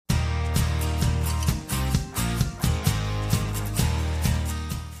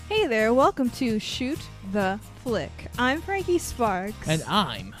there, welcome to Shoot the Flick. I'm Frankie Sparks. And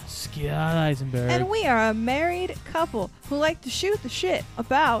I'm Scott Eisenberg. And we are a married couple who like to shoot the shit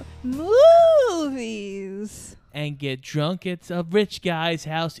about movies. And get drunk at a rich guy's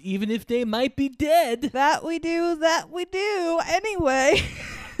house even if they might be dead. That we do. Anyway.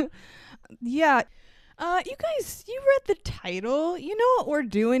 Yeah. You guys, you read the title. You know what we're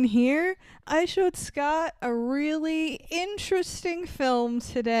doing here? I showed Scott a really interesting film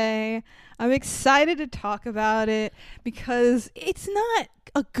today. I'm excited to talk about it because it's not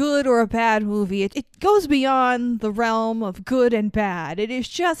a good or a bad movie. It goes beyond the realm of good and bad. It is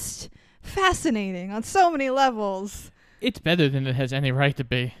just fascinating on so many levels. It's better than it has any right to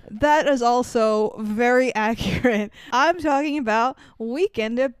be. That is also very accurate. I'm talking about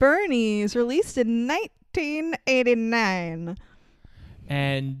Weekend at Bernie's, released in 1989.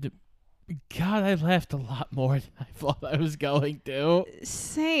 And God, I laughed a lot more than I thought I was going to.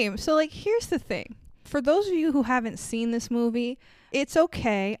 Same. So, here's the thing. For those of you who haven't seen this movie, it's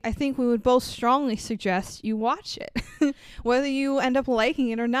okay. I think we would both strongly suggest you watch it. Whether you end up liking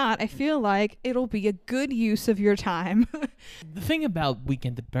it or not, I feel like it'll be a good use of your time. The thing about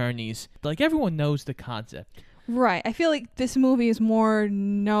Weekend at Bernie's, everyone knows the concept. Right. I feel like this movie is more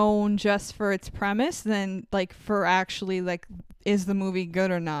known just for its premise than, for actually, is the movie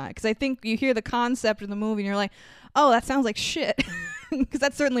good or not? Because I think you hear the concept of the movie and you're like, oh, that sounds like shit. Because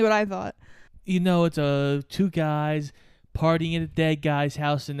that's certainly what I thought. You know, it's two guys partying at a dead guy's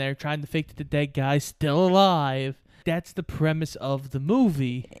house and they're trying to fake that the dead guy's still alive. That's the premise of the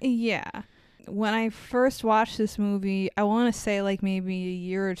movie. Yeah. When I first watched this movie, I want to say maybe a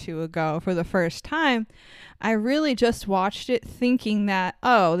year or two ago for the first time, I really just watched it thinking that,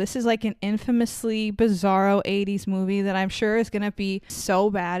 oh, this is an infamously bizarro 80s movie that I'm sure is going to be so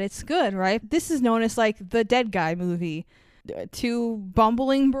bad it's good, right? This is known as the dead guy movie. Two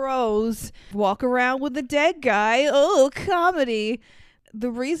bumbling bros walk around with a dead guy. Oh, comedy.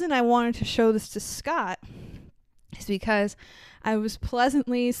 The reason I wanted to show this to Scott is because I was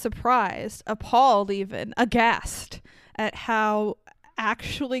pleasantly surprised, appalled even, aghast at how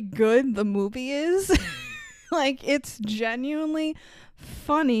actually good the movie is. It's genuinely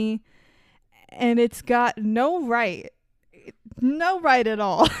funny and it's got no right at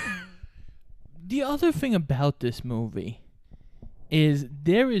all. The other thing about this movie is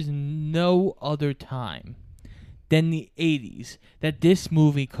there is no other time than the 80s that this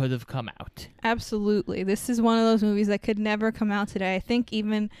movie could have come out. Absolutely. This is one of those movies that could never come out today. I think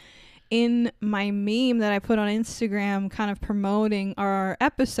even in my meme that I put on Instagram kind of promoting our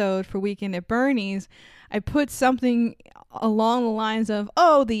episode for Weekend at Bernie's, I put something along the lines of,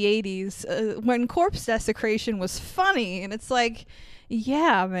 oh, the 80s, when corpse desecration was funny. And it's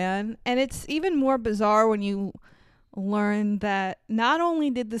yeah, man. And it's even more bizarre when you learn that not only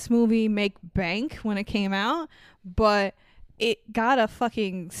did this movie make bank when it came out, but it got a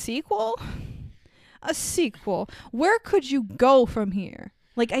fucking sequel. A sequel. Where could you go from here?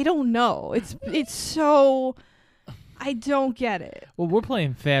 I don't know. It's so... I don't get it. Well, we're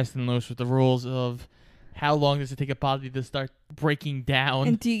playing fast and loose with the rules of how long does it take a body to start breaking down.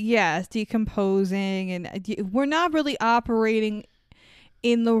 And decomposing. And we're not really operating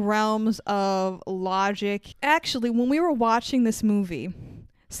in the realms of logic. Actually, when we were watching this movie,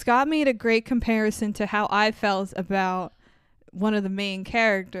 Scott made a great comparison to how I felt about one of the main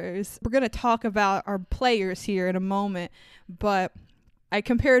characters. We're going to talk about our players here in a moment, but I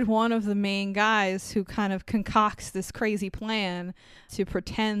compared one of the main guys who kind of concocts this crazy plan to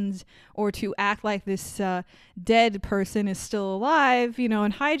pretend or to act like this dead person is still alive,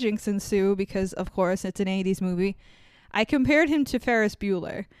 and hijinks ensue because, of course, it's an 80s movie. I compared him to Ferris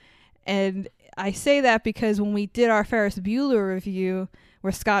Bueller, and I say that because when we did our Ferris Bueller review,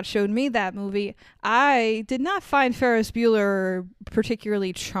 where Scott showed me that movie, I did not find Ferris Bueller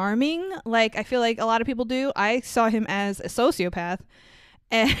particularly charming, I feel like a lot of people do. I saw him as a sociopath,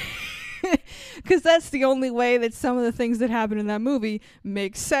 and because that's the only way that some of the things that happen in that movie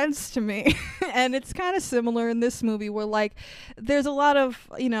make sense to me. And it's kind of similar in this movie where there's a lot of,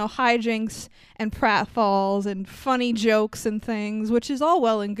 hijinks and pratfalls and funny jokes and things, which is all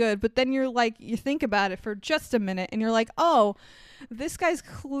well and good. But then you think about it for just a minute and you're like, oh, this guy's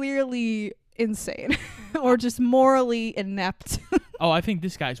clearly insane or just morally inept. Oh, I think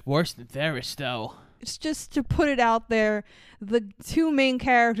this guy's worse than Ferris, though. It's just to put it out there, the two main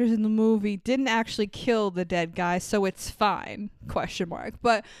characters in the movie didn't actually kill the dead guy, so it's fine, ?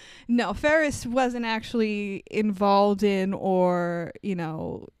 But no, Ferris wasn't actually involved in or,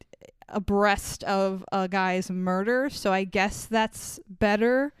 abreast of a guy's murder, so I guess that's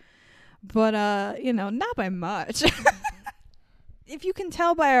better. But, not by much. if you can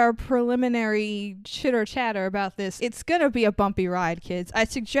tell by our preliminary chitter chatter about this, it's going to be a bumpy ride, kids. I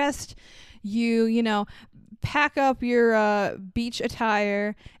suggest you know, pack up your beach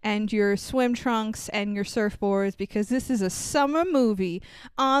attire and your swim trunks and your surfboards, because this is a summer movie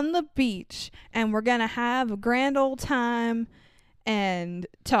on the beach, and we're going to have a grand old time and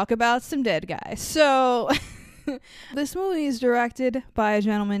talk about some dead guys. So this movie is directed by a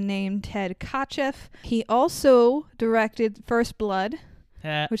gentleman named Ted Kotcheff. He also directed First Blood,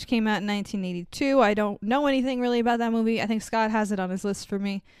 which came out in 1982. I don't know anything really about that movie. I think Scott has it on his list for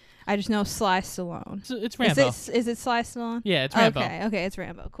me. I just know Sly Stallone. It's Rambo. Is it Sly Stallone? Yeah, it's Rambo. Okay, it's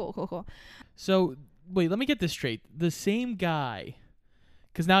Rambo. Cool. So, wait, let me get this straight. The same guy,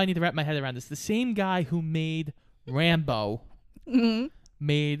 because now I need to wrap my head around this, the same guy who made Rambo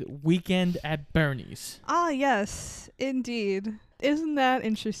made Weekend at Bernie's. Ah, yes, indeed. Isn't that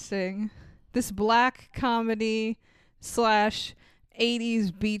interesting? This black comedy /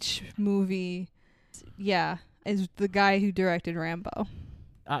 80s beach movie, yeah, is the guy who directed Rambo.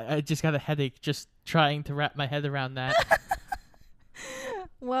 I just got a headache just trying to wrap my head around that.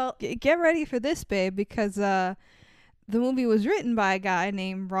 Well, get ready for this, babe, because the movie was written by a guy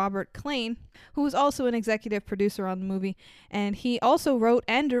named Robert Klane, who was also an executive producer on the movie, and he also wrote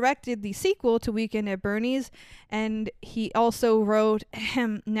and directed the sequel to Weekend at Bernie's, and he also wrote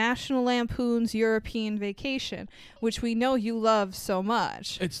National Lampoon's European Vacation, which we know you love so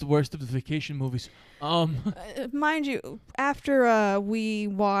much. It's the worst of the vacation movies. Mind you, after we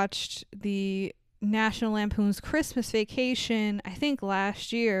watched the National Lampoon's Christmas Vacation, I think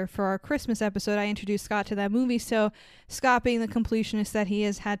last year, for our Christmas episode, I introduced Scott to that movie. So Scott, being the completionist that he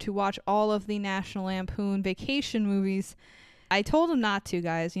is, had to watch all of the National Lampoon Vacation movies. I told him not to,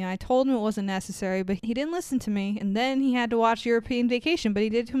 guys. You know, I told him it wasn't necessary, but he didn't listen to me. And then he had to watch European Vacation, but he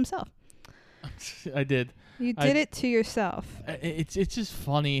did it to himself. I did. You did it to yourself. It's just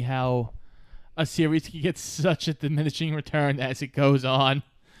funny how a series can get such a diminishing return as it goes on.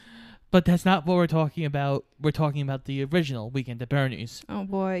 But that's not what we're talking about. We're talking about the original Weekend at Bernie's. Oh,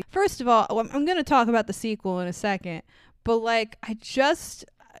 boy. First of all, I'm going to talk about the sequel in a second. But, like,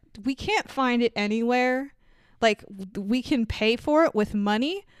 we can't find it anywhere. Like, we can pay for it with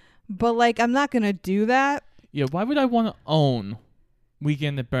money. But, like, I'm not going to do that. Yeah, why would I want to own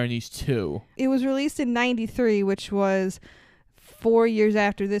Weekend at Bernie's 2? It was released in 93, which was 4 years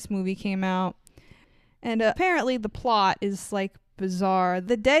after this movie came out. And apparently the plot is, like, bizarre.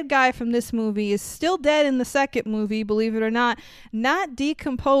 The dead guy from this movie is still dead in the second movie, believe it or not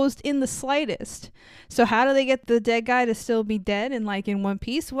decomposed in the slightest. So how do they get the dead guy to still be dead and like in one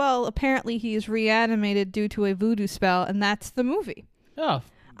piece? Well, apparently he is reanimated due to a voodoo spell, and that's the movie. Oh.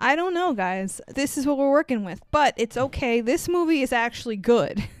 I don't know, guys. This is what we're working with, but it's okay. This movie is actually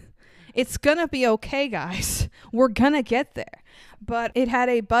good. It's gonna be okay, guys. We're gonna get there. But it had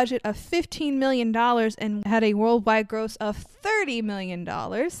a budget of $15 million and had a worldwide gross of $30 million.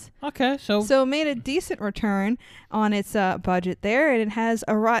 Okay, so it made a decent return on its budget there, and it has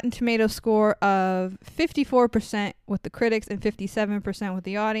a Rotten Tomato score of 54% with the critics and 57% with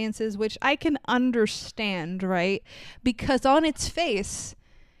the audiences, which I can understand, right? Because on its face,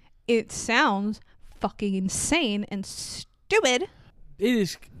 it sounds fucking insane and stupid. It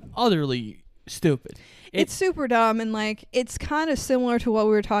is utterly stupid. It's super dumb, and like it's kind of similar to what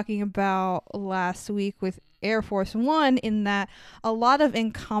we were talking about last week with Air Force One, in that a lot of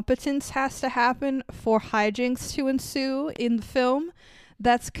incompetence has to happen for hijinks to ensue in the film.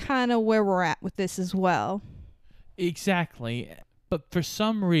 That's kind of where we're at with this as well. Exactly. But for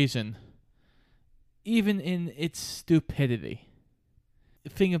some reason, even in its stupidity, the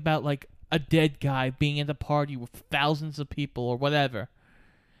thing about like a dead guy being at a party with thousands of people or whatever,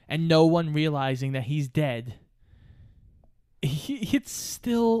 and no one realizing that he's dead, it's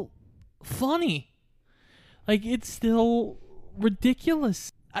still funny. Like, it's still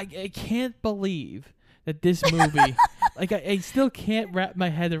ridiculous. I can't believe that this movie, like, I still can't wrap my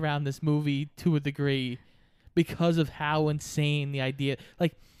head around this movie to a degree because of how insane the idea.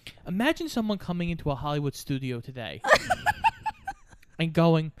 Like, imagine someone coming into a Hollywood studio today and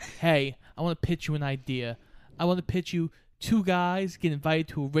going, hey, I want to pitch you an idea. I want to pitch you 2 guys get invited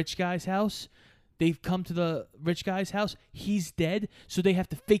to a rich guy's house. They've come to the rich guy's house. He's dead, so they have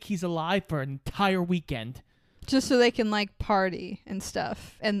to fake he's alive for an entire weekend. Just so they can, like, party and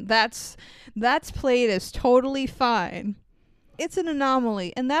stuff. And that's played as totally fine. It's an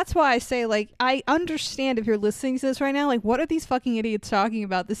anomaly. And that's why I say, like, I understand if you're listening to this right now, like, what are these fucking idiots talking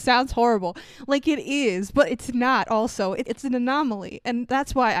about? This sounds horrible. Like, it is, but it's not also. It's an anomaly. And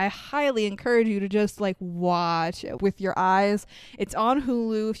that's why I highly encourage you to just, like, watch it with your eyes. It's on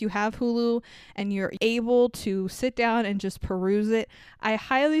Hulu. If you have Hulu and you're able to sit down and just peruse it, I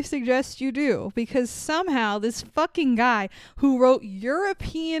highly suggest you do. Because somehow this fucking guy who wrote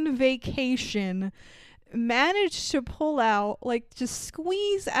European Vacation managed to pull out, like, just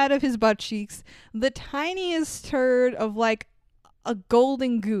squeeze out of his butt cheeks the tiniest turd of, like, a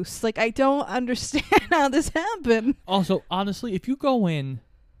golden goose. Like, I don't understand how this happened. Also, honestly, if you go in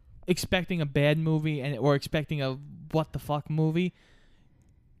expecting a bad movie or expecting a what the fuck movie,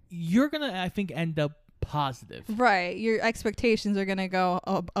 you're gonna, I think, end up positive. Right. Your expectations are gonna go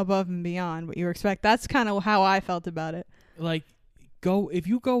above and beyond what you expect. That's kind of how I felt about it. Like, if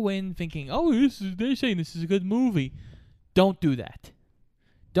you go in thinking, oh, they're saying this is a good movie, don't do that.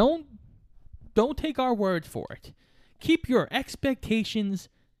 Don't take our word for it. Keep your expectations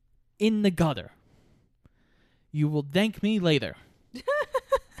in the gutter. You will thank me later.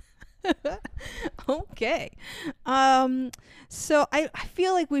 Okay. So I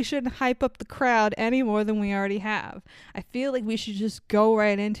feel like we shouldn't hype up the crowd any more than we already have. I feel like we should just go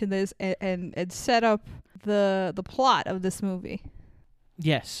right into this and set up the plot of this movie.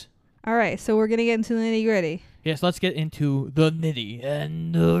 Yes. All right, so we're going to get into the nitty-gritty. Yes, let's get into the nitty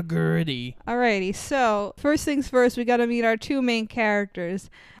and the gritty. Alrighty, so first things first, we got to meet our two main characters.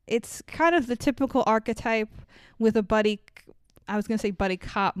 It's kind of the typical archetype with a buddy, I was going to say buddy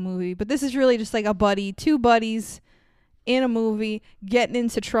cop movie, but this is really just like two buddies in a movie getting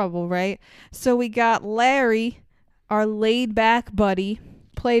into trouble, right? So we got Larry, our laid-back buddy,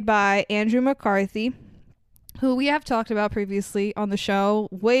 played by Andrew McCarthy, who we have talked about previously on the show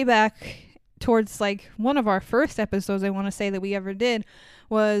way back towards like one of our first episodes I want to say that we ever did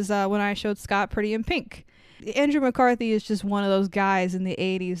was when I showed Scott Pretty in Pink. Andrew McCarthy is just one of those guys in the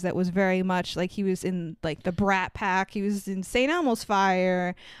 80s that was very much like he was in like the Brat Pack. He was in St. Elmo's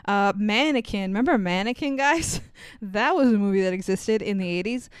Fire, Mannequin. Remember Mannequin, guys? That was a movie that existed in the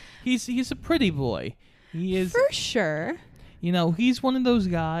 80s. He's a pretty boy. He is. For sure. You know, he's one of those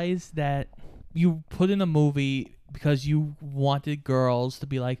guys that you put in a movie because you wanted girls to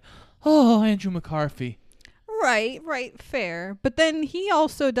be like, oh, Andrew McCarthy. Right, fair. But then he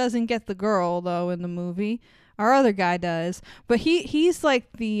also doesn't get the girl, though, in the movie. Our other guy does. But he's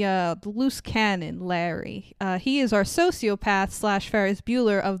like the loose cannon, Larry. He is our sociopath / Ferris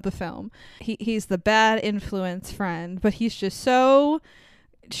Bueller of the film. He's the bad influence friend, but he's just so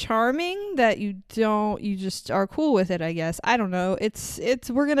charming that you just are cool with it, I guess. I don't know. It's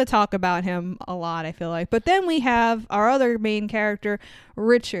we're gonna talk about him a lot, I feel like. But then we have our other main character,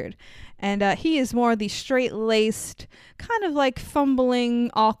 Richard, and he is more the straight-laced, kind of like fumbling,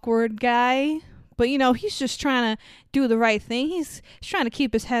 awkward guy. But you know, he's just trying to do the right thing. He's trying to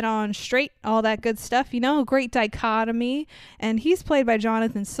keep his head on straight, all that good stuff. You know, great dichotomy. And he's played by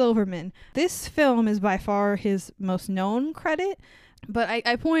Jonathan Silverman. This film is by far his most known credit. But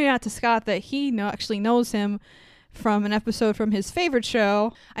I pointed out to Scott that he actually knows him from an episode from his favorite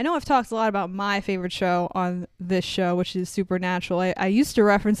show. I know I've talked a lot about my favorite show on this show, which is Supernatural. I used to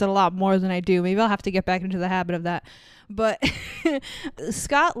reference it a lot more than I do. Maybe I'll have to get back into the habit of that. But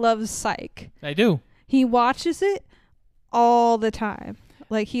Scott loves Psych. I do. He watches it all the time.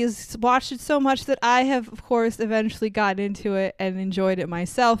 Like, he has watched it so much that I have, of course, eventually gotten into it and enjoyed it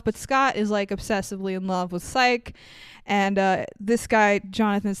myself. But Scott is, like, obsessively in love with Psych. And this guy,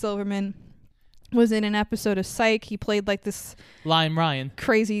 Jonathan Silverman, was in an episode of Psych. He played, like, this... Lying Ryan.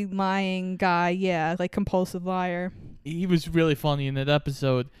 Crazy lying guy, yeah, like, compulsive liar. He was really funny in that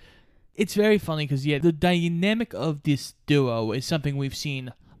episode. It's very funny because, yeah, the dynamic of this duo is something we've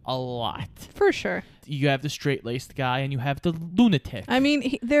seen a lot. For sure. You have the straight-laced guy and you have the lunatic. I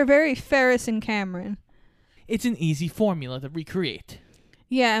mean, they're very Ferris and Cameron. It's an easy formula to recreate.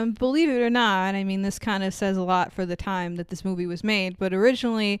 Yeah, and believe it or not, I mean, this kind of says a lot for the time that this movie was made, but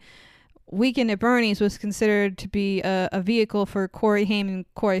originally, Weekend at Bernie's was considered to be a vehicle for Corey Haim and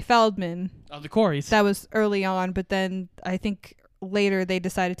Corey Feldman. Oh, the Coreys. That was early on, but then I think later they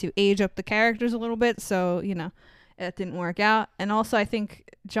decided to age up the characters a little bit, so, you know, it didn't work out. And also, I think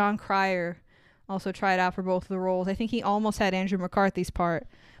John Cryer also tried out for both of the roles. I think he almost had Andrew McCarthy's part,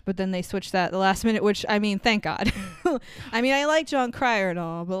 but then they switched that at the last minute, which, I mean, thank God. I mean, I like John Cryer and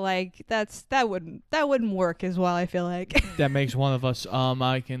all, but like that wouldn't work as well, I feel like. That makes one of us.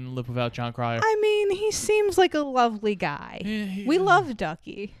 I can live without John Cryer. I mean, he seems like a lovely guy. We love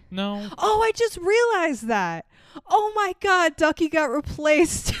Ducky. No. Oh, I just realized that. Oh my God, Ducky got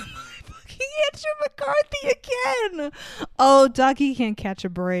replaced by fucking Andrew McCarthy again. Oh, Ducky can't catch a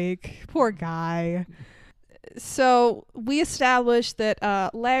break. Poor guy. So we established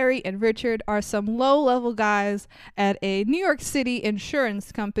that Larry and Richard are some low-level guys at a New York City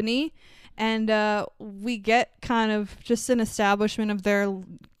insurance company. And we get kind of just an establishment of their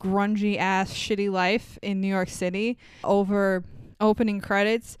grungy ass shitty life in New York City over opening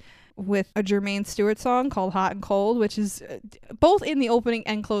credits with a Jermaine Stewart song called Hot and Cold, which is both in the opening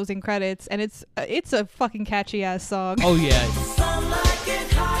and closing credits, and it's a fucking catchy ass song. Oh yeah. Some like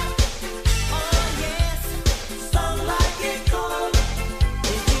it hot, oh yes. Some like it cold.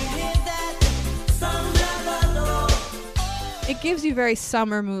 Did you hear that? Some never know. It gives you very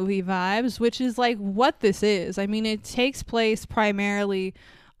summer movie vibes, which is like what this is. I mean, it takes place primarily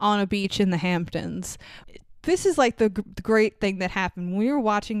on a beach in the Hamptons. This is like the great thing that happened when we were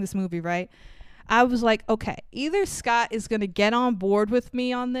watching this movie, right? I was like, okay, either Scott is going to get on board with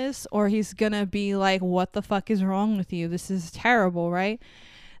me on this, or he's going to be like, what the fuck is wrong with you? This is terrible, right?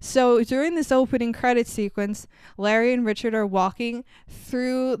 So during this opening credit sequence, Larry and Richard are walking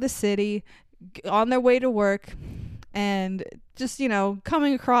through the city on their way to work and just, you know,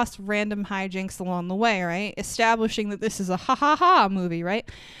 coming across random hijinks along the way, right? Establishing that this is a ha-ha-ha movie, right?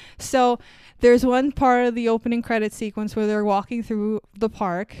 So there's one part of the opening credit sequence where they're walking through the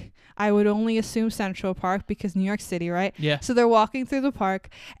park. I would only assume Central Park because New York City, right? Yeah. So they're walking through the park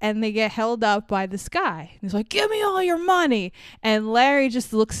and they get held up by this guy. He's like, give me all your money. And Larry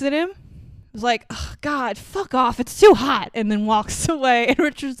just looks at him. He's like, oh, God, fuck off. It's too hot. And then walks away. And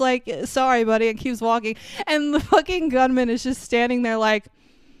Richard's like, sorry, buddy. And keeps walking. And the fucking gunman is just standing there like,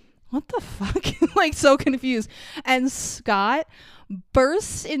 what the fuck? Like so confused. And Scott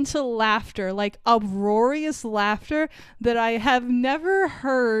bursts into laughter, like uproarious laughter that I have never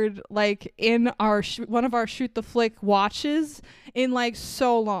heard like in our one of our Shoot the Flick watches in like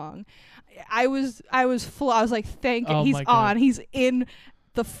so long. I was full. I was like, thank you. Oh He's my God. on. He's in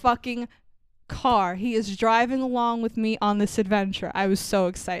the fucking car. He is driving along with me on this adventure. I was so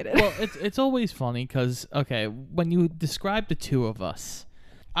excited. Well, it's always funny because, okay, when you describe the two of us,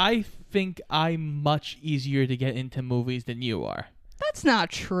 I think I'm much easier to get into movies than you are. That's not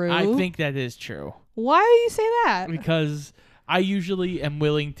true. I think that is true. Why do you say that? Because I usually am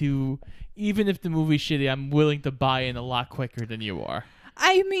willing to, even if the movie's shitty, I'm willing to buy in a lot quicker than you are.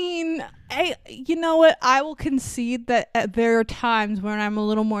 I mean, you know what? I will concede that there are times when I'm a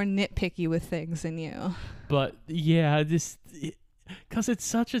little more nitpicky with things than you. But yeah, because it's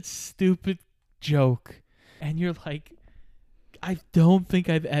such a stupid joke. And you're like, I don't think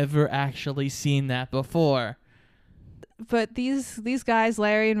I've ever actually seen that before. But these guys,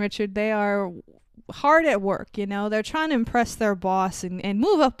 Larry and Richard, they are hard at work, you know? They're trying to impress their boss and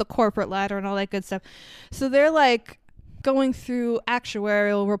move up the corporate ladder and all that good stuff. So they're like going through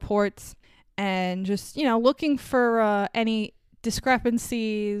actuarial reports and just, you know, looking for any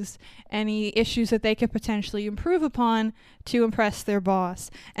discrepancies, any issues that they could potentially improve upon to impress their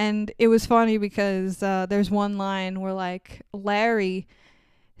boss. And it was funny because there's one line where like Larry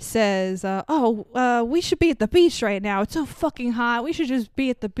says, we should be at the beach right now. It's so fucking hot. We should just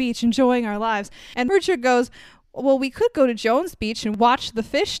be at the beach enjoying our lives. And Richard goes, well, we could go to Jones Beach and watch the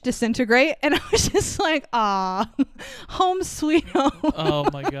fish disintegrate. And I was just like, home sweet home. Oh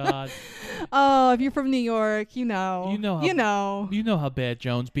my God. Oh, if you're from New York, you know how bad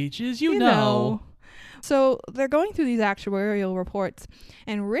Jones Beach is. You know. know. So they're going through these actuarial reports,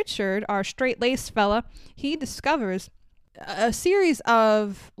 and Richard, our straight-laced fella, he discovers a series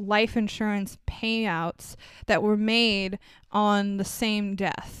of life insurance payouts that were made on the same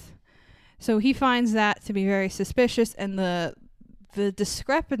death. So he finds that to be very suspicious, and the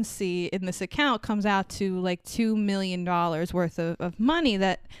discrepancy in this account comes out to like $2 million worth of money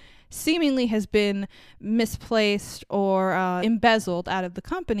that seemingly has been misplaced or embezzled out of the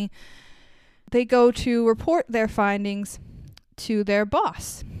company. They go to report their findings to their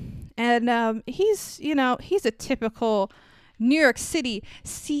boss. And he's a typical New York City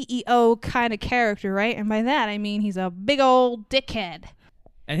CEO kind of character, right? And by that, I mean he's a big old dickhead.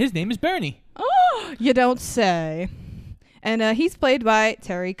 And his name is Bernie. Oh, you don't say. And he's played by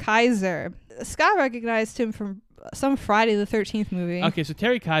Terry Kaiser. Scott recognized him from some Friday the 13th movie. Okay, so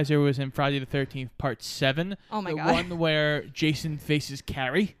Terry Kaiser was in Friday the 13th, Part 7. Oh my God. The one where Jason faces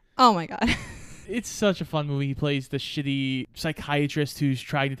Carrie. Oh my God. It's such a fun movie. He plays the shitty psychiatrist who's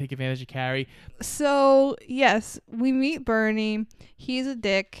trying to take advantage of Carrie. So, yes, we meet Bernie. He's a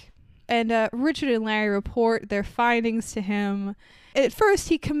dick. And Richard and Larry report their findings to him. At first,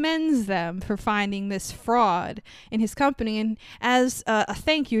 he commends them for finding this fraud in his company. And as a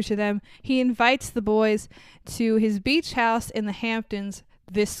thank you to them, he invites the boys to his beach house in the Hamptons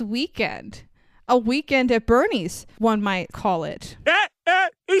this weekend. A weekend at Bernie's, one might call it.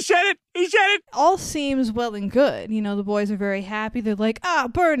 He said it. He said it. All seems well and good. You know, the boys are very happy. They're like,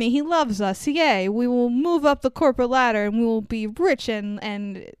 Bernie, he loves us. Yay. We will move up the corporate ladder and we will be rich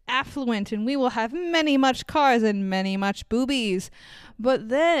and affluent and we will have many much cars and many much boobies. But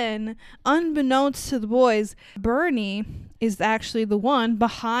then, unbeknownst to the boys, Bernie is actually the one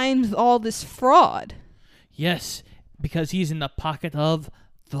behind all this fraud. Yes, because he's in the pocket of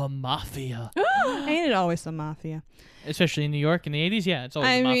the mafia. Ain't it always the mafia? Especially in New York in the 80s. Yeah, it's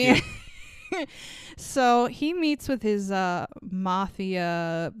always the mafia. So he meets with his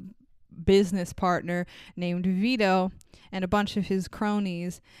mafia business partner named Vito and a bunch of his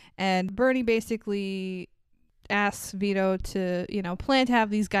cronies. And Bernie basically asks Vito to, plan to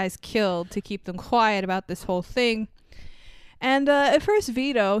have these guys killed to keep them quiet about this whole thing. And at first,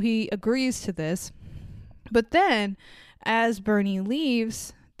 Vito, he agrees to this. But then, as Bernie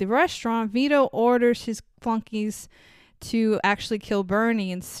leaves the restaurant, Vito orders his flunkies to actually kill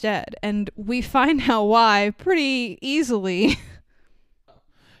Bernie instead. And we find out why pretty easily.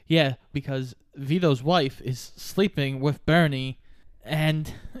 Yeah, because Vito's wife is sleeping with Bernie,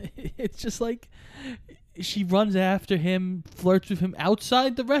 and it's just like she runs after him, flirts with him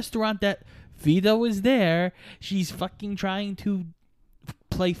outside the restaurant that Vito is there. She's fucking trying to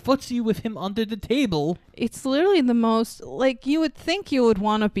play footsie with him under the table. It's literally the most, you would think you would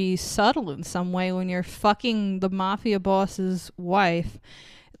want to be subtle in some way when you're fucking the mafia boss's wife.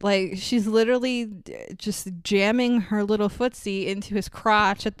 She's literally just jamming her little footsie into his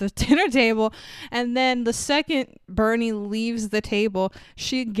crotch at the dinner table. And then the second Bernie leaves the table,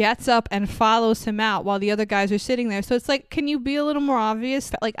 she gets up and follows him out while the other guys are sitting there. So it's can you be a little more obvious?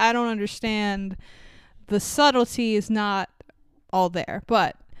 I don't understand. The subtlety is not all there,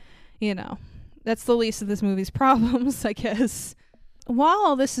 but that's the least of this movie's problems, I guess. While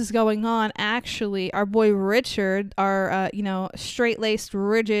all this is going on, actually, our boy Richard, our straight-laced,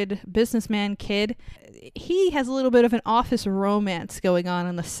 rigid businessman kid, he has a little bit of an office romance going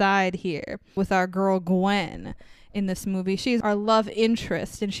on the side here with our girl Gwen in this movie. She's our love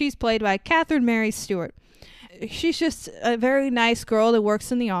interest, and she's played by Catherine Mary Stewart. She's just a very nice girl that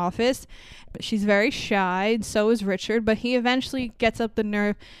works in the office. She's very shy, and so is Richard, but he eventually gets up the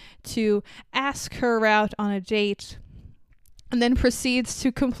nerve to ask her out on a date and then proceeds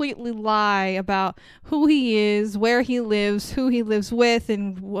to completely lie about who he is, where he lives, who he lives with,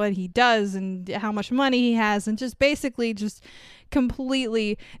 and what he does, and how much money he has, and just basically just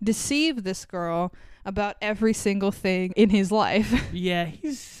completely deceive this girl about every single thing in his life. Yeah,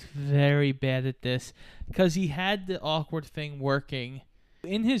 he's very bad at this because he had the awkward thing working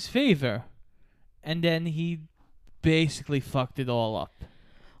in his favor, and then he basically fucked it all up.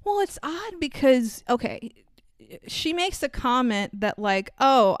 Well, it's odd because, okay, she makes a comment that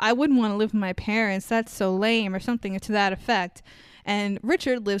oh, I wouldn't want to live with my parents. That's so lame, or something to that effect. And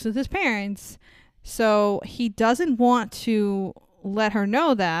Richard lives with his parents. So he doesn't want to let her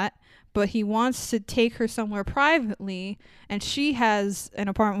know that, but he wants to take her somewhere privately. And she has an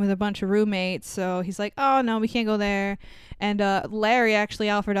apartment with a bunch of roommates. So he's like, oh, no, we can't go there. And Larry actually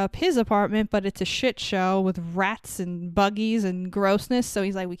offered up his apartment, but it's a shit show with rats and buggies and grossness. So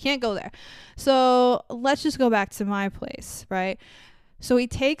he's like, we can't go there. So let's just go back to my place, right? So he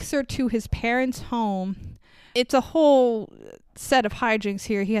takes her to his parents' home. It's a whole set of hijinks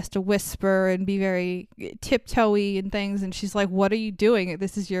here. He has to whisper and be very tiptoey and things. And she's like, what are you doing?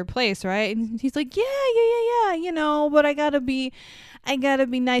 This is your place, right? And he's like, yeah, but I gotta be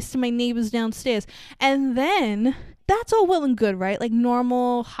nice to my neighbors downstairs. And then that's all well and good, right?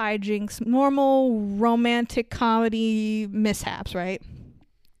 Normal hijinks, normal romantic comedy mishaps, right?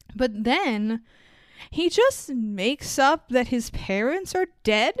 But then he just makes up that his parents are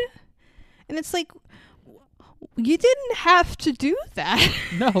dead. And it's like, you didn't have to do that.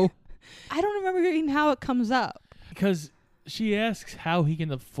 No. I don't remember even how it comes up. Because she asks how he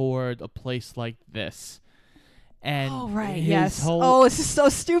can afford a place like this. And oh, right, his yes. whole, this is so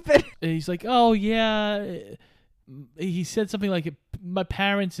stupid. he's like, oh, yeah. He said something like, my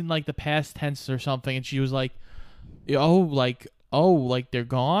parents in the past tense or something. And she was like, they're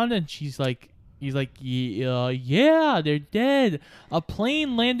gone? And he's like, yeah, they're dead. A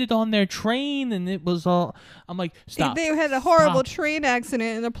plane landed on their train, and it was all. I'm like, stop. They had a horrible train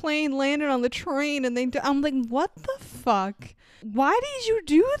accident, and a plane landed on the train, and I'm like, what the fuck? Why did you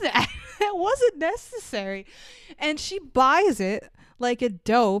do that? That wasn't necessary. And she buys it like a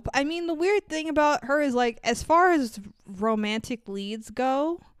dope. I mean, the weird thing about her is as far as romantic leads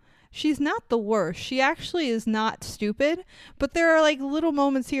go, she's not the worst. She actually is not stupid, but there are like little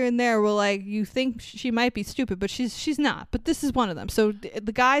moments here and there where like you think she might be stupid, but she's not. But this is one of them. So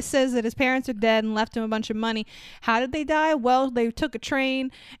the guy says that his parents are dead and left him a bunch of money. How did they die? Well, they took a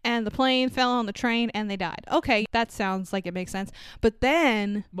train and the plane fell on the train and they died. Okay, that sounds like it makes sense. But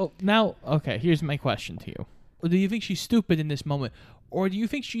then Well, now, okay, here's my question to you. Do you think she's stupid in this moment? Or do you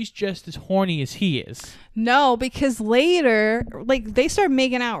think she's just as horny as he is? no, because later, like they start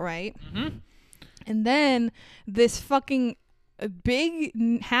making out, right? Mm-hmm. And then this fucking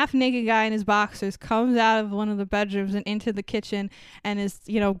big half naked guy in his boxers comes out of one of the bedrooms and into the kitchen and is,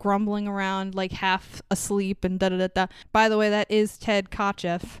 grumbling around like half asleep and da da da da. By the way, that is Ted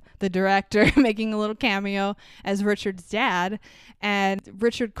Kotcheff, the director, making a little cameo as Richard's dad. And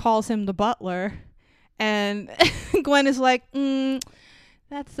Richard calls him the butler. And Gwen is like,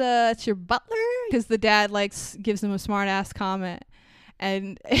 that's your butler? Because the dad gives him a smart ass comment.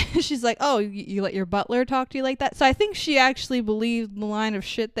 And she's like, oh, you let your butler talk to you like that? So I think she actually believed the line of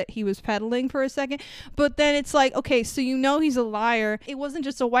shit that he was peddling for a second. But then it's like, okay, so he's a liar. It wasn't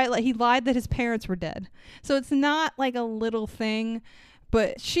just a white lie. He lied that his parents were dead. So it's not like a little thing.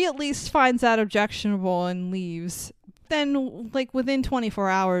 But she at least finds that objectionable and leaves. Then, within 24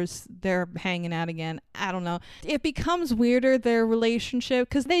 hours, they're hanging out again. I don't know. It becomes weirder, their relationship,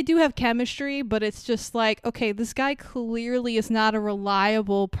 because they do have chemistry, but it's just like, okay, this guy clearly is not a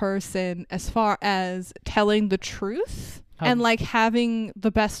reliable person as far as telling the truth and, having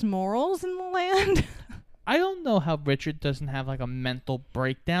the best morals in the land. I don't know how Richard doesn't have, a mental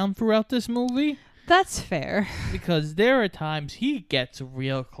breakdown throughout this movie. That's fair. Because there are times he gets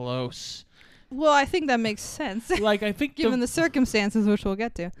real close. Well, I think that makes sense. I think given the circumstances, which we'll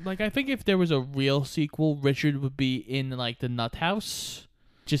get to. I think if there was a real sequel, Richard would be in, the nut house.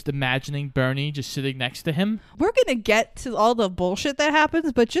 Just imagining Bernie just sitting next to him. We're going to get to all the bullshit that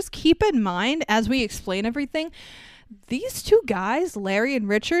happens, but just keep in mind, as we explain everything, these two guys, Larry and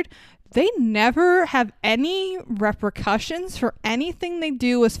Richard, they never have any repercussions for anything they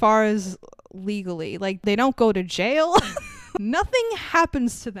do as far as legally. They don't go to jail. Nothing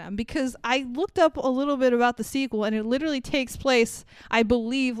happens to them, because I looked up a little bit about the sequel and it literally takes place, I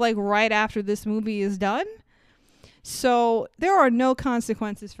believe, right after this movie is done. So there are no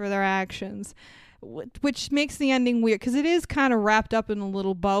consequences for their actions, which makes the ending weird, because it is kind of wrapped up in a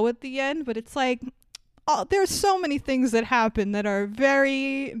little bow at the end, but it's like, oh, there's so many things that happen that are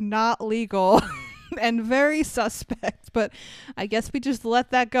very not legal and very suspect, but I guess we just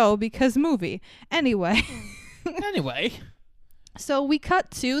let that go because movie. Anyway. So we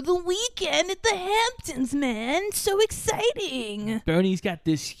cut to the weekend at the Hamptons, man. So exciting. Bernie's got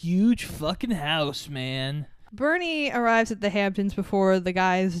this huge fucking house, man. Bernie arrives at the Hamptons before the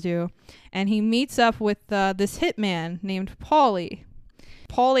guys do, and he meets up with this hitman named Paulie.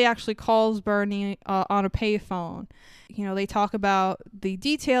 Paulie actually calls Bernie on a payphone. They talk about the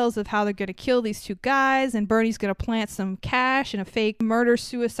details of how they're going to kill these two guys, and Bernie's going to plant some cash in a fake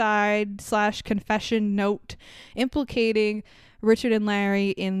murder-suicide/confession note implicating Richard and Larry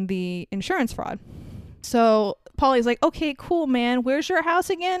in the insurance fraud. So Paulie's like, okay, cool, man. Where's your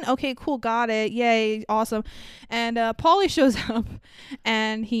house again? Okay, cool. Got it. Yay. Awesome. And Paulie shows up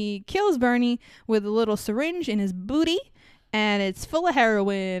and he kills Bernie with a little syringe in his booty. And it's full of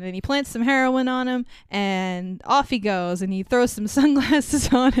heroin, and he plants some heroin on him, and off he goes, and he throws some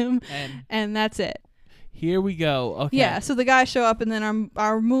sunglasses on him, and that's it. Here we go. Okay. Yeah, so the guys show up, and then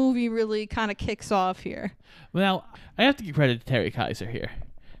our movie really kind of kicks off here. Well, now, I have to give credit to Terry Kaiser here.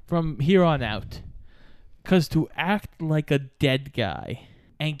 From here on out. Because to act like a dead guy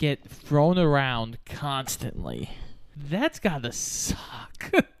and get thrown around constantly, that's gotta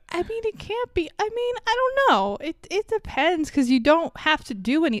suck. I mean, it can't be. I mean, I don't know. It depends, because you don't have to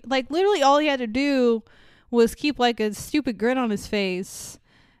do any. Literally all he had to do was keep, a stupid grin on his face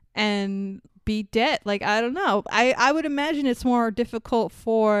and be dead. I don't know. I would imagine it's more difficult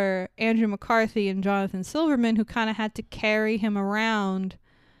for Andrew McCarthy and Jonathan Silverman, who kind of had to carry him around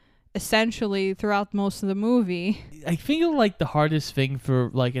essentially throughout most of the movie. I think, the hardest thing for,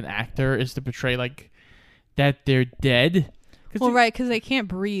 an actor is to portray, that they're dead. Well, right, because they can't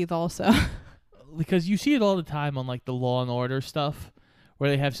breathe also. Because you see it all the time on, the Law and Order stuff, where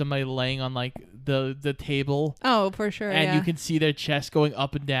they have somebody laying on, the table. Oh, for sure, and yeah. you can see their chest going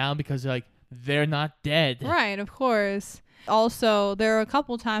up and down because they're not dead. Right, of course. Also, there are a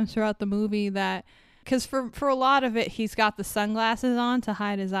couple times throughout the movie that, because for a lot of it, he's got the sunglasses on to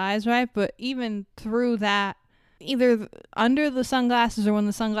hide his eyes, right? But even through that, either under the sunglasses or when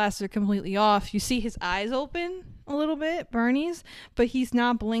the sunglasses are completely off, you see his eyes open a little bit, Bernie's, but he's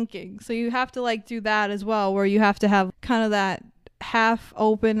not blinking. So you have to do that as well, where you have to have kind of that half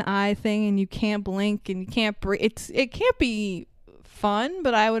open eye thing and you can't blink and you can't breathe. It can't be fun,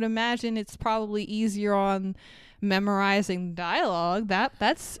 but I would imagine it's probably easier on memorizing dialogue.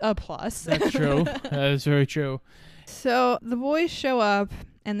 That's a plus. That's true. That is very true. So the boys show up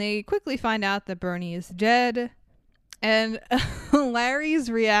and they quickly find out that Bernie is dead. And Larry's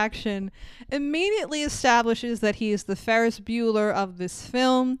reaction immediately establishes that he is the Ferris Bueller of this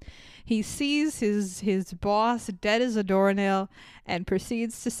film. He sees his boss dead as a doornail and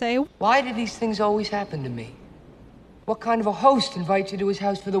proceeds to say, Why do these things always happen to me? What kind of a host invites you to his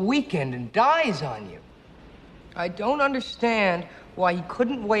house for the weekend and dies on you? I don't understand why he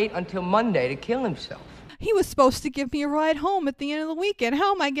couldn't wait until Monday to kill himself. he was supposed to give me a ride home at the end of the weekend.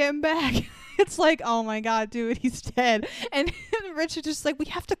 How am I getting back? It's like, oh my God, dude, he's dead. And Richard's just like, we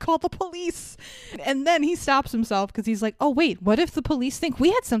have to call the police. And then he stops himself because he's like, oh, wait, what if the police think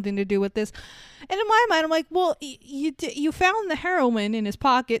we had something to do with this? And in my mind, I'm like, well, you found the heroin in his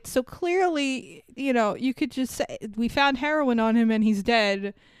pocket. So clearly, you could just say, we found heroin on him and he's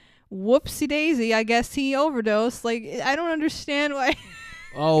dead. Whoopsie daisy. I guess he overdosed. Like, I don't understand why.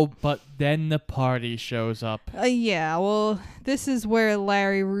 Oh, but then the party shows up. Yeah, well, this is where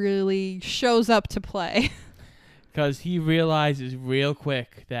Larry really shows up to play. Because he realizes real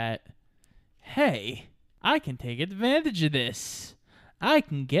quick that, hey, I can take advantage of this. I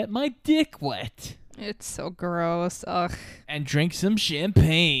can get my dick wet. It's so gross. Ugh. And drink some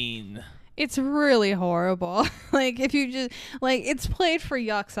champagne. It's really horrible. Like, if you just, like, it's played for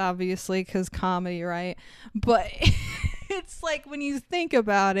yucks, obviously, because comedy, right? But it's like when you think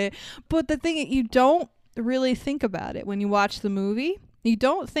about it. But the thing, you don't really think about it when you watch the movie. You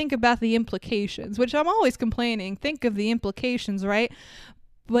don't think about the implications, which I'm always complaining. Think of the implications, right?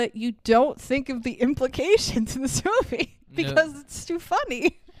 But you don't think of the implications in this movie because it's too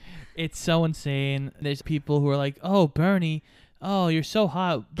funny. It's so insane. There's people who are like, oh, Bernie, oh, you're so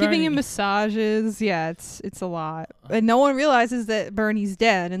hot. Bernie. Giving him massages. Yeah, it's a lot. And no one realizes that Bernie's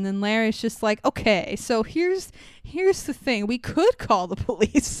dead. And then Larry's just like, okay, so here's the thing. We could call the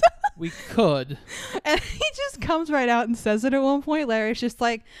police. We could. And he just comes right out and says it at one point. Larry's just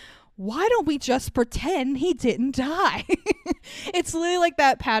like, why don't we just pretend he didn't die? It's literally like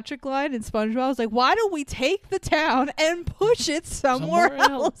that Patrick line in SpongeBob. I was like, why don't we take the town and push it somewhere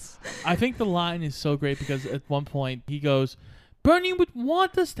else? I think the line is so great because at one point he goes, Bernie would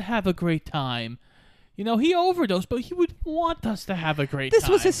want us to have a great time. He overdosed, but he would want us to have a great time. This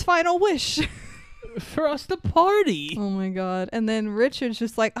was his final wish. For us to party. Oh my God. And then Richard's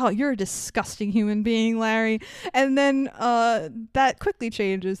just like, oh, you're a disgusting human being, Larry. And then that quickly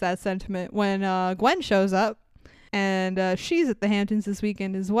changes that sentiment when Gwen shows up. And she's at the Hamptons this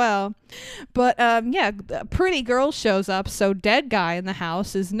weekend as well. But yeah, Pretty Girl shows up. So dead guy in the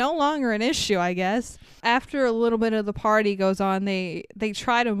house is no longer an issue, I guess. After a little bit of the party goes on, they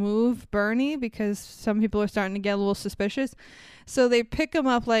try to move Bernie because some people are starting to get a little suspicious. So they pick him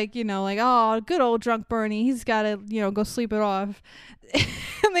up like, oh, good old drunk Bernie. He's got to, go sleep it off.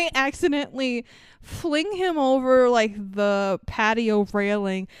 And they accidentally fling him over like the patio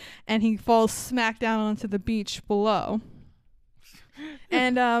railing and he falls smack down onto the beach below.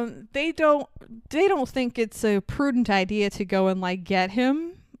 And they don't think it's a prudent idea to go and like get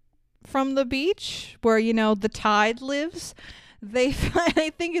him from the beach where, the tide lives.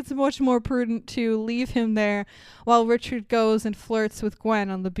 I think it's much more prudent to leave him there while Richard goes and flirts with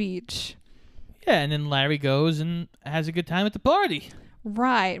Gwen on the beach. Yeah, and then Larry goes and has a good time at the party.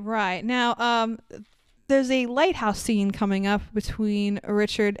 Right. Now, there's a lighthouse scene coming up between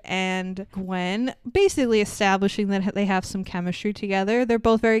Richard and Gwen, basically establishing that they have some chemistry together. They're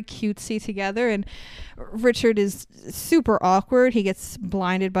both very cutesy together, and Richard is super awkward. He gets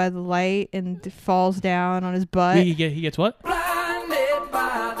blinded by the light and falls down on his butt. He gets what? Blinded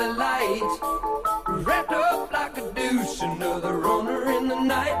by the light, wrapped up like a douche, another runner in the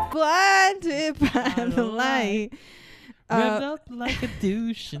night. Blinded by the light. Wrapped up like a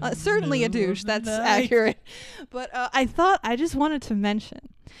douche. Certainly a douche. That's accurate. But I just wanted to mention,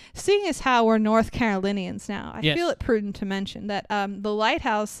 seeing as how we're North Carolinians now, I feel it prudent to mention that the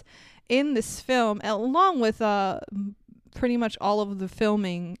lighthouse in this film, along with pretty much all of the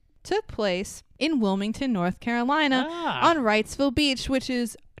filming, took place in Wilmington, North Carolina, on Wrightsville Beach, which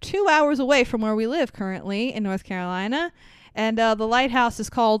is 2 hours away from where we live currently in North Carolina. And the lighthouse is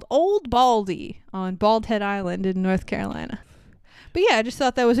called Old Baldy on Bald Head Island in North Carolina. But yeah, I just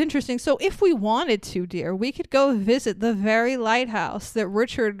thought that was interesting. So if we wanted to, dear, we could go visit the very lighthouse that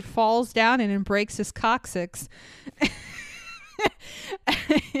Richard falls down in and breaks his coccyx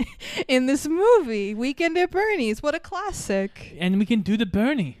in this movie, Weekend at Bernie's. What a classic. And we can do the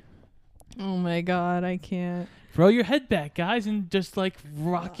Bernie. Oh my God, I can't. throw your head back, guys, and just like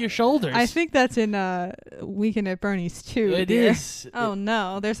rock your shoulders. I think that's in Weekend at Bernie's too. it dear. is. Oh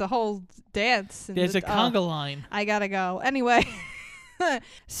no, there's a whole dance. in There's the- a conga line. I gotta go. Anyway.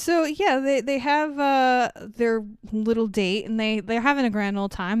 So yeah, they have their little date, and they're having a grand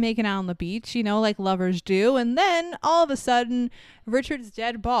old time making out on the beach, like lovers do. And then all of a sudden, Richard's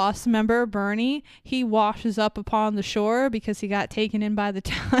dead boss, remember Bernie, he washes up upon the shore because he got taken in by the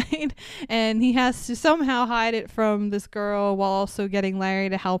tide, and he has to somehow hide it from this girl while also getting Larry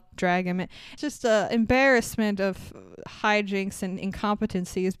to help drag him. It's just a embarrassment of hijinks and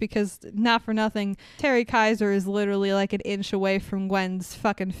incompetencies, because not for nothing, Terry Kaiser is literally like an inch away from Gwen's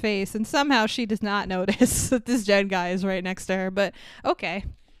fucking face, and somehow she does not notice that this dead guy is right next to her. But okay.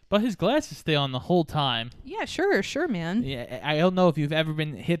 But his glasses stay on the whole time. Yeah, sure, man. Yeah, I don't know if you've ever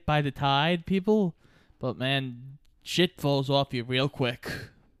been hit by the tide, people, but man, shit falls off you real quick.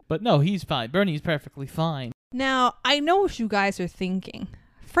 But no, he's fine. Bernie's perfectly fine. Now, I know what you guys are thinking.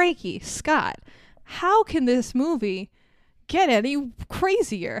 Frankie, Scott, how can this movie get any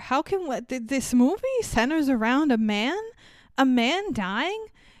crazier? How can this movie centers around a man dying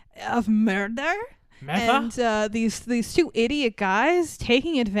of murder? And these two idiot guys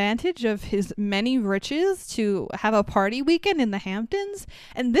taking advantage of his many riches to have a party weekend in the Hamptons,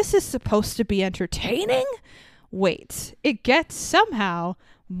 and this is supposed to be entertaining? Wait, it gets somehow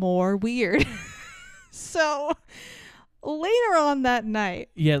more weird. So later on that night,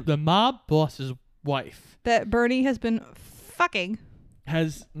 Yeah, the mob boss's wife that Bernie has been fucking,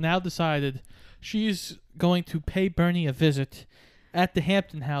 has now decided she's going to pay Bernie a visit at the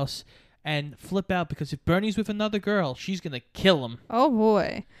Hampton house and flip out, because if Bernie's with another girl, she's going to kill him. oh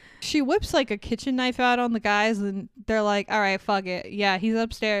boy, she whips like a kitchen knife out on the guys, and they're like, all right, fuck it, yeah, he's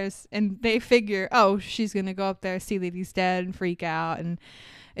upstairs. And they figure, oh, she's gonna go up there, see that he's dead, and freak out, and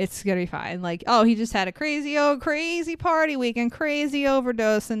it's gonna be fine. Like, oh, he just had a crazy party weekend, crazy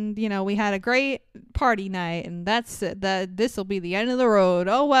overdose, and we had a great party night, and that's it, this will be the end of the road,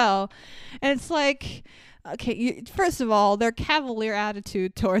 oh well. And it's like, okay, first of all, their cavalier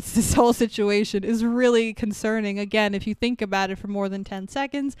attitude towards this whole situation is really concerning, again, if you think about it for more than 10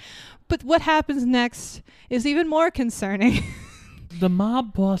 seconds. But what happens next is even more concerning. The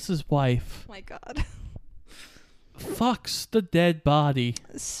mob boss's wife Oh my God. fucks the dead body.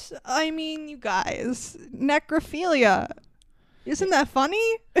 I mean, you guys, necrophilia. Isn't that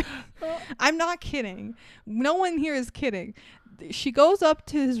funny? I'm not kidding. No one here is kidding. She goes up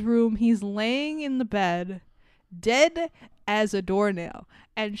to his room. He's laying in the bed, dead as a doornail.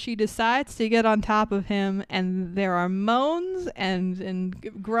 And she decides to get on top of him. And there are moans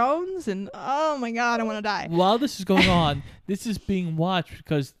and groans. And oh my God, I want to die. While this is going on, this is being watched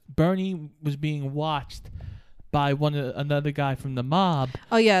because Bernie was being watched by another guy from the mob.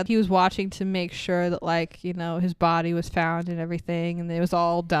 Oh yeah, he was watching to make sure that his body was found and everything, and it was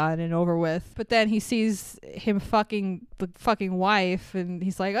all done and over with. But then he sees him fucking the fucking wife, and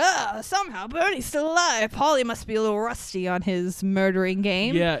he's like, somehow Bernie's still alive. Paulie must be a little rusty on his murdering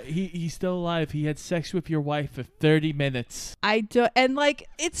game. Yeah, he's still alive. He had sex with your wife for 30 minutes. I do, and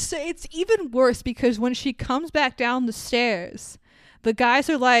it's even worse because when she comes back down the stairs, the guys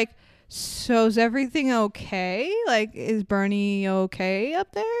are like, so is everything okay? Like, is Bernie okay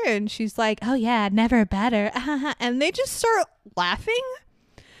up there? And she's like, oh yeah, never better. And they just start laughing.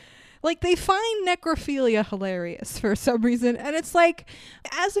 Like, they find necrophilia hilarious for some reason. And it's like,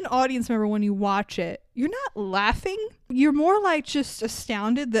 as an audience member, when you watch it, you're not laughing. You're more like just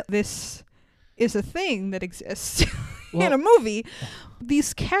astounded that this is a thing that exists in a movie.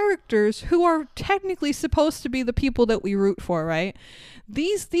 These characters who are technically supposed to be the people that we root for, right?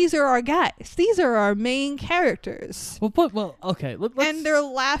 These are our guys. These are our main characters. Well, okay. Let's, and they're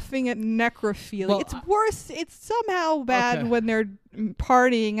laughing at necrophilia. Well, It's worse. It's somehow bad okay. when they're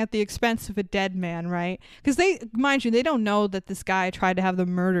partying at the expense of a dead man, right? Because mind you, they don't know that this guy tried to have them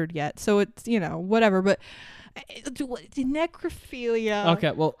murdered yet. So it's, whatever. But necrophilia.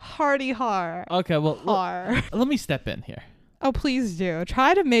 Okay, well. Hardy har. Okay, well. Har. Let me step in here. Oh, please do.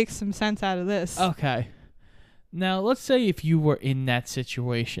 Try to make some sense out of this. Okay. Now, let's say if you were in that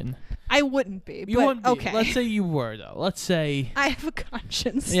situation. I wouldn't be. You but wouldn't be. Okay. Let's say you were, though. Let's say. I have a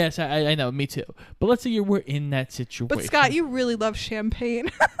conscience. Yes, I know. Me too. But let's say you were in that situation. But Scott, you really love champagne.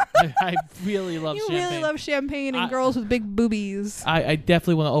 I really love you champagne. really love champagne and girls with big boobies. I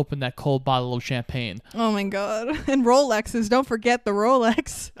definitely want to open that cold bottle of champagne. Oh my God. And Rolexes. Don't forget the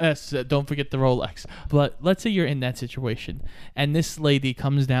Rolex. Yes, don't forget the Rolex. But let's say you're in that situation, and this lady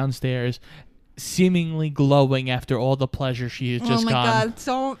comes downstairs, seemingly glowing after all the pleasure she has just oh my gone.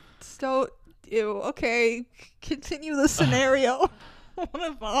 God. Don't. Ew. Okay. Continue the scenario. I want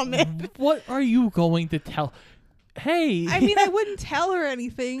to vomit. What are you going to tell? hey. I mean, I wouldn't tell her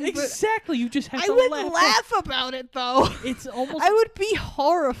anything, but exactly. You just have I to wouldn't laugh about it, though. It's almost. I would be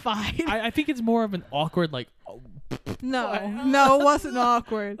horrified. I think it's more of an awkward, like, oh, No, it wasn't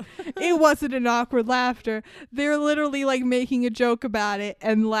awkward. It wasn't an awkward laughter. They're literally like making a joke about it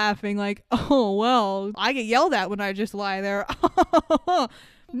and laughing like, oh, well, I get yelled at when I just lie there.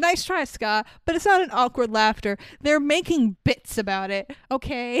 Nice try, Scott. But it's not an awkward laughter. They're making bits about it,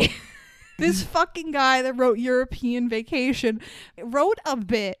 okay? This fucking guy that wrote European Vacation wrote a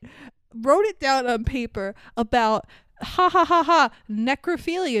bit, wrote it down on paper about ha ha ha ha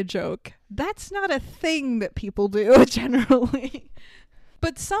necrophilia joke. That's not a thing that people do generally.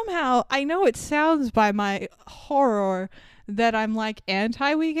 But somehow, I know it sounds by my horror that I'm like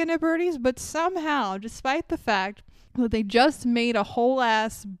anti-Weekend at Bernie's, but somehow, despite the fact that they just made a whole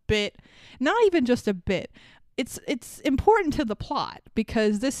ass bit, not even just a bit, it's important to the plot,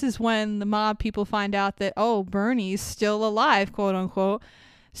 because this is when the mob people find out that, oh, Bernie's still alive, quote unquote.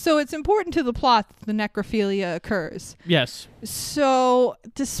 So it's important to the plot that the necrophilia occurs. yes. So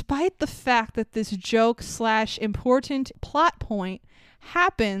despite the fact that this joke / important plot point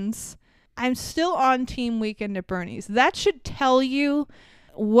happens, I'm still on Team Weekend at Bernie's. That should tell you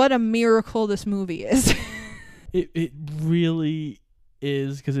what a miracle this movie is. It really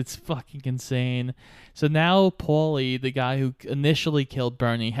is, because it's fucking insane. So now Paulie, the guy who initially killed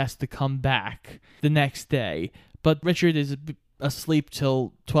Bernie, has to come back the next day. But Richard is asleep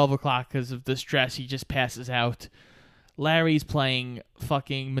till 12 o'clock because of the stress. He just passes out. Larry's playing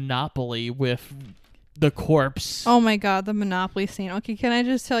fucking Monopoly with the corpse. Oh my god, the Monopoly scene. Okay, can I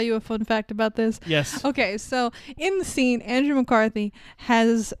just tell you a fun fact about this? Yes. Okay, so in the scene, Andrew McCarthy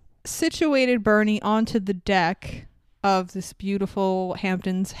has situated Bernie onto the deck of this beautiful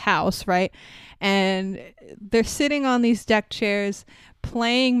Hamptons house, right? And they're sitting on these deck chairs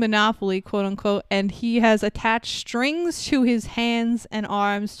playing Monopoly, quote unquote, and he has attached strings to his hands and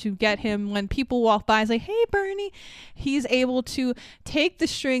arms to get him, when people walk by and say, hey Bernie, he's able to take the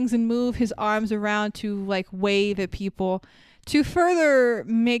strings and move his arms around to like wave at people to further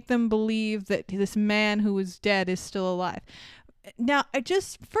make them believe that this man who is dead is still alive. Now,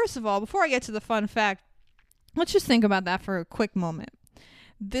 first of all, before I get to the fun fact, let's just think about that for a quick moment.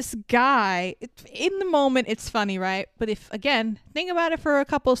 This guy, in the moment, it's funny, right? But think about it for a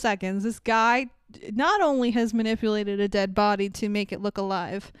couple seconds. This guy not only has manipulated a dead body to make it look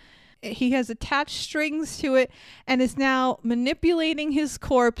alive, he has attached strings to it and is now manipulating his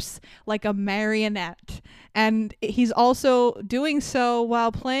corpse like a marionette. And he's also doing so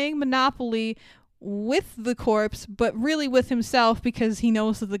while playing Monopoly with the corpse, but really with himself, because he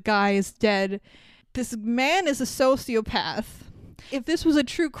knows that the guy is dead. This man is a sociopath. If this was a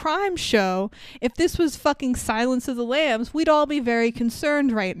true crime show, if this was fucking Silence of the Lambs, we'd all be very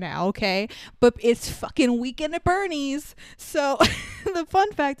concerned right now, okay? But it's fucking Weekend at Bernie's. So the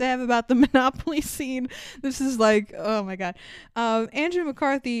fun fact I have about the Monopoly scene, this is like, oh my god. Andrew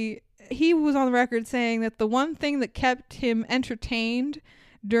McCarthy, he was on the record saying that the one thing that kept him entertained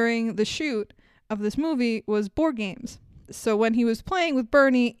during the shoot of this movie was board games. So when he was playing with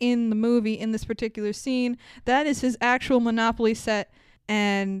Bernie in the movie, in this particular scene, that is his actual Monopoly set,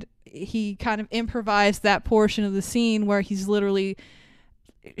 and he kind of improvised that portion of the scene where he's literally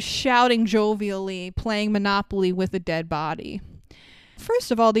shouting jovially, playing Monopoly with a dead body.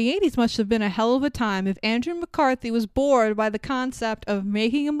 First of all, the 80s must have been a hell of a time if Andrew McCarthy was bored by the concept of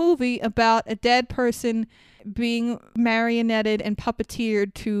making a movie about a dead person being marionetted and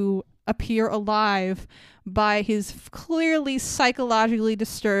puppeteered to appear alive by his clearly psychologically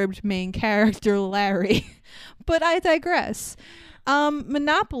disturbed main character, Larry. But I digress.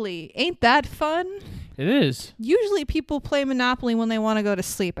 Monopoly, ain't that fun? It is. Usually people play Monopoly when they want to go to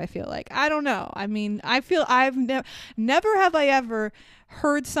sleep, I feel like. I don't know. I mean, I feel never have I ever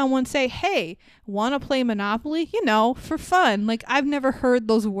heard someone say, hey, want to play Monopoly? You know, for fun. Like, I've never heard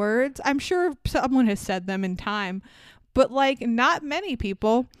those words. I'm sure someone has said them in time, but like not many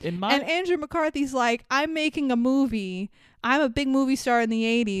people. And Andrew McCarthy's like, I'm making a movie. I'm a big movie star in the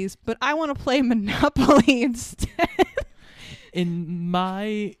 80s, but I want to play Monopoly instead. In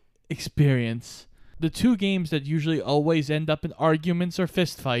my experience, the two games that usually always end up in arguments or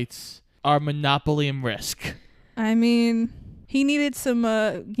fistfights are Monopoly and Risk. I mean, he needed some,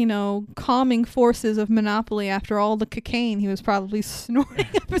 calming forces of Monopoly after all the cocaine he was probably snorting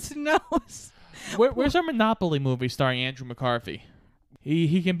up his nose. Where's our Monopoly movie starring Andrew McCarthy?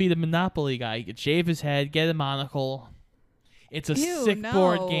 He can be the Monopoly guy. He can shave his head, get a monocle. It's a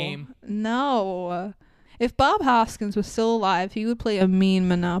board game. No. If Bob Hoskins was still alive, he would play a mean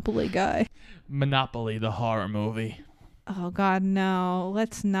Monopoly guy. Monopoly, the horror movie. Oh God, no!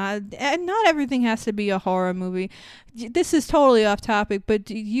 Let's not. And not everything has to be a horror movie. This is totally off topic, but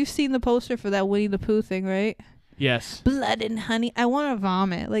you've seen the poster for that Winnie the Pooh thing, right? Yes. Blood and honey. I want to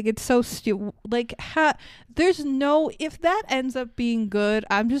vomit. Like, it's so stupid. Like, there's no. If that ends up being good,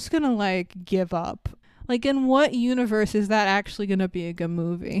 I'm just gonna like give up. Like, in what universe is that actually gonna be a good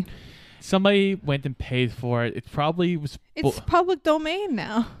movie? Somebody went and paid for it. It probably was. It's public domain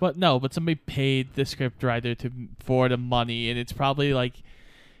now. But no, but somebody paid the scriptwriter for the money, and it's probably like,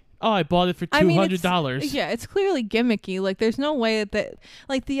 oh, I bought it for $200. Yeah, it's clearly gimmicky. Like, there's no way that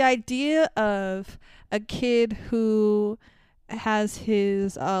like the idea of a kid who has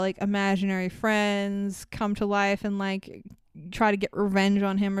his like imaginary friends come to life and like try to get revenge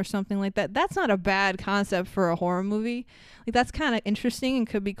on him or something like that. That's not a bad concept for a horror movie. Like, that's kind of interesting and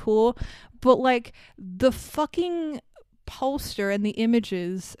could be cool. But like the fucking poster and the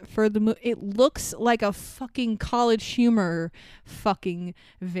images for the movie, it looks like a fucking College Humor fucking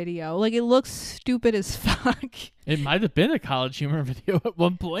video. Like, it looks stupid as fuck. It might have been a College Humor video at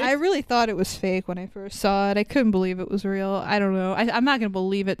one point. I really thought it was fake when I first saw it. I couldn't believe it was real. I don't know. I'm not gonna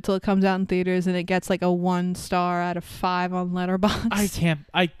believe it till it comes out in theaters and it gets like a 1 star out of 5 on Letterboxd.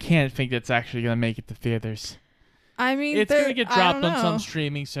 I can't think that's actually gonna make it to theaters. I mean, It's gonna get dropped on some know.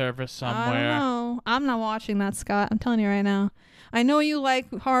 streaming service somewhere. I don't know. I'm not watching that, Scott. I'm telling you right now. I know you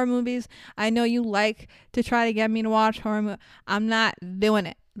like horror movies. I know you like to try to get me to watch horror movies. I'm not doing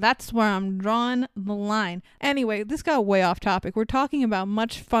it. That's where I'm drawing the line. Anyway, this got way off topic. We're talking about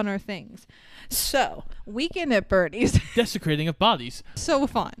much funner things. So, Weekend at Bernie's. Desecrating of bodies. So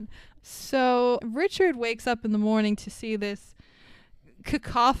fun. So, Richard wakes up in the morning to see this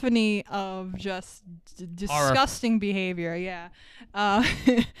cacophony of just disgusting behavior. Yeah.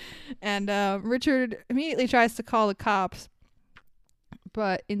 And Richard immediately tries to call the cops.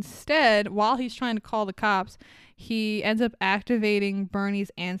 But instead, while he's trying to call the cops, he ends up activating Bernie's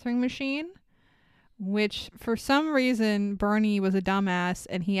answering machine, which for some reason Bernie was a dumbass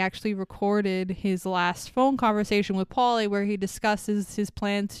and he actually recorded his last phone conversation with Paulie where he discusses his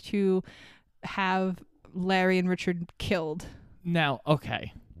plans to have Larry and Richard killed. Now,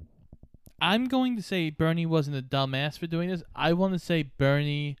 okay. I'm going to say Bernie wasn't a dumbass for doing this. I want to say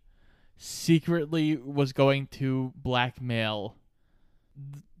Bernie secretly was going to blackmail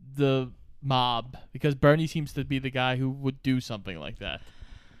the mob because Bernie seems to be the guy who would do something like that.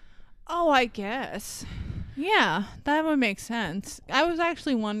 Oh, I guess. Yeah, that would make sense. I was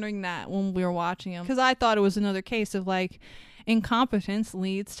actually wondering that when we were watching him because I thought it was another case of like incompetence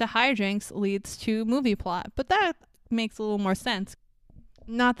leads to hijinks leads to movie plot. But that makes a little more sense.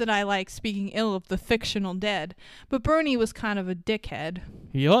 Not that I like speaking ill of the fictional dead, but Bernie was kind of a dickhead.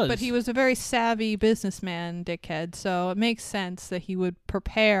 He was. But he was a very savvy businessman dickhead, so it makes sense that he would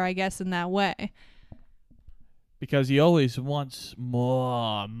prepare, I guess, in that way. Because he always wants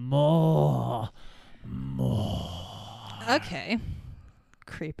more. Okay.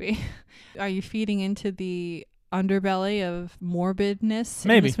 Creepy. Are you feeding into the underbelly of morbidness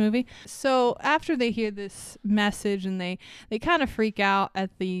Maybe. in this movie? So after they hear this message and they kind of freak out at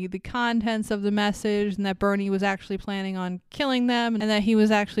the contents of the message and that Bernie was actually planning on killing them and that he was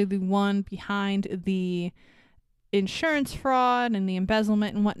actually the one behind the insurance fraud and the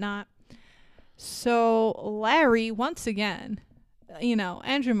embezzlement and whatnot. So Larry, once again, you know,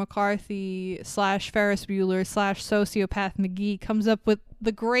 Andrew McCarthy / Ferris Bueller / sociopath McGee comes up with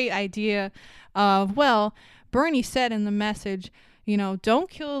the great idea of, well, Bernie said in the message, you know, don't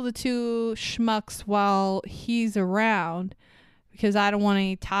kill the 2 schmucks while he's around because I don't want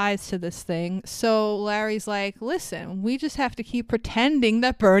any ties to this thing. So Larry's like, listen, we just have to keep pretending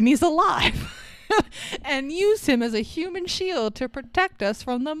that Bernie's alive and use him as a human shield to protect us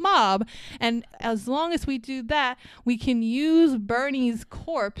from the mob. And as long as we do that, we can use Bernie's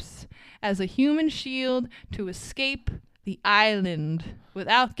corpse as a human shield to escape the island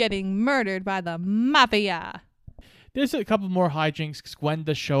without getting murdered by the mafia. There's a couple more hijinks. Gwen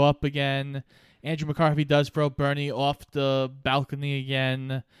does show up again. Andrew McCarthy does throw Bernie off the balcony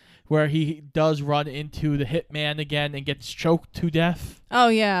again, where he does run into the hitman again and gets choked to death. Oh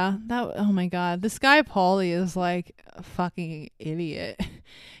yeah, oh my god, this guy Paulie is like a fucking idiot.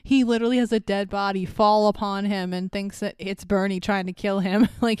 He literally has a dead body fall upon him and thinks that it's Bernie trying to kill him,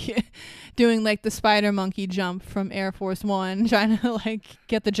 like doing like the spider monkey jump from Air Force One, trying to like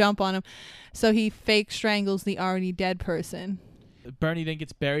get the jump on him. So he fake strangles the already dead person. Bernie then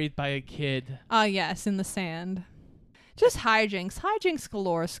gets buried by a kid. Oh yes, in the sand. Just hijinks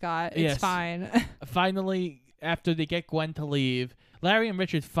galore, Scott. It's Yes. fine. Finally, after they get Gwen to leave, Larry and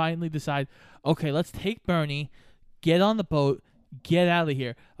Richard finally decide, okay, let's take Bernie, get on the boat, Get out of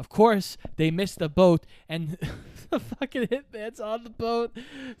here. Of course, they missed the boat, and the fucking hitman's on the boat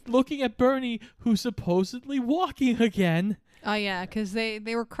looking at Bernie, who's supposedly walking again. Oh, yeah, because they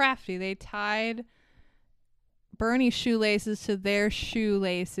were crafty. They tied Bernie's shoelaces to their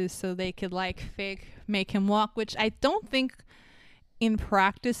shoelaces so they could, like, fake make him walk, which I don't think in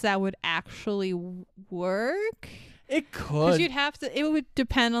practice that would actually work. It Because could. you'd have to, it would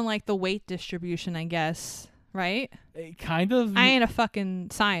depend on, like, the weight distribution, I guess, right? Kind of. I ain't a fucking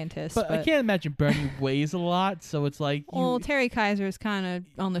scientist, but I can't imagine Bernie weighs a lot, so it's like Well, Terry Kaiser is kind of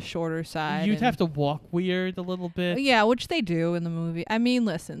on the shorter side. you'd and- have to walk weird a little bit. Yeah, which they do in the movie. I mean,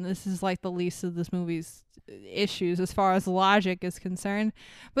 listen, this is like the least of this movie's issues as far as logic is concerned.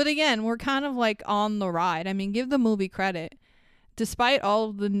 But again, we're kind of like on the ride. I mean, give the movie credit. Despite all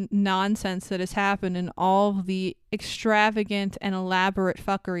of the nonsense that has happened and all of the extravagant and elaborate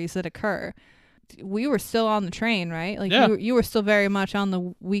fuckeries that occur, we were still on the train, right? Like Yeah. you were still very much on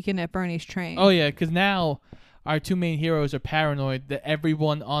the Weekend at Bernie's train. Oh yeah, because now our two main heroes are paranoid that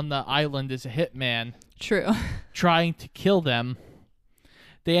everyone on the island is a hitman True. trying to kill them.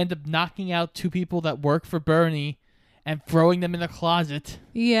 They end up knocking out two people that work for Bernie and throwing them in a closet.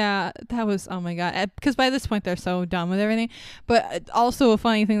 Yeah, that was, oh my God. Because by this point, they're so done with everything. But also a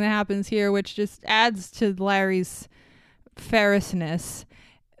funny thing that happens here, which just adds to Larry's ferociousness.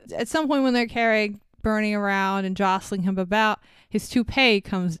 At some point when they're carrying Bernie around and jostling him about, his toupee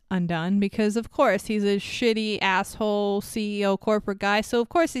comes undone because, of course, he's a shitty asshole CEO corporate guy. So, of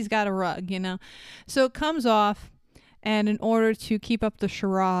course, he's got a rug, you know. So it comes off, and in order to keep up the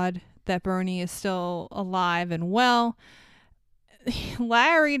charade that Bernie is still alive and well,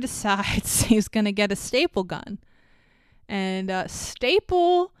 Larry decides he's going to get a staple gun. And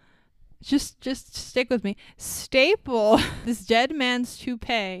staple, just stick with me, staple this dead man's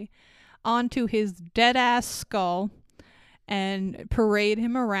toupee onto his dead-ass skull and parade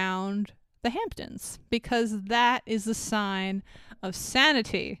him around the Hamptons, because that is a sign of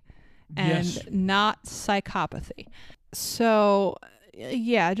sanity and Yes. not psychopathy. So,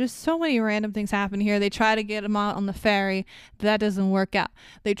 yeah, just so many random things happen here. They try to get him out on the ferry. That doesn't work out.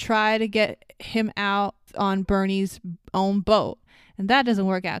 They try to get him out on Bernie's own boat. And that doesn't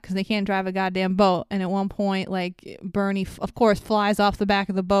work out because they can't drive a goddamn boat. And at one point, like, Bernie, of course, flies off the back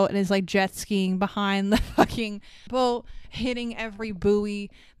of the boat and is, like, jet skiing behind the fucking boat, hitting every buoy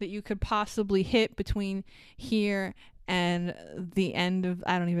that you could possibly hit between here and the end of,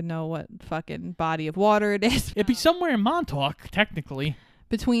 I don't even know what fucking body of water it is. It'd be somewhere in Montauk, technically.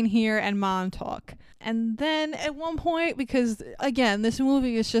 Between here and Montauk. And then at one point, because again, this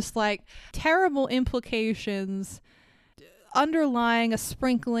movie is just like terrible implications underlying a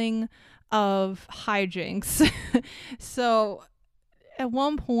sprinkling of hijinks. So at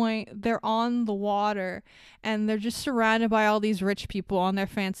one point, they're on the water and they're just surrounded by all these rich people on their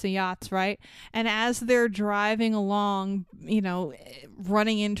fancy yachts, right? And as they're driving along, you know,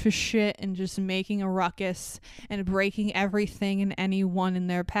 running into shit and just making a ruckus and breaking everything and anyone in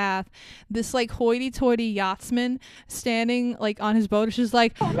their path, this like hoity-toity yachtsman standing like on his boat is just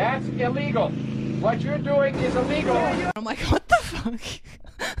like, That's illegal. What you're doing is illegal. I'm like, what the fuck?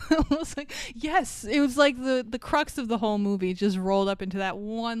 I was like, yes, it was like the crux of the whole movie just rolled up into that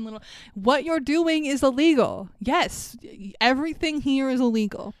one little, what you're doing is illegal. Yes, everything here is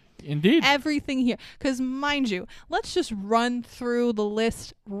illegal. Indeed. Everything here. Because mind you, let's just run through the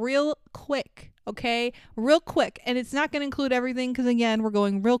list real quick. Okay, real quick. And it's not going to include everything because, again, we're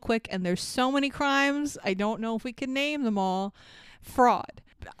going real quick and there's so many crimes. I don't know if we can name them all. Fraud.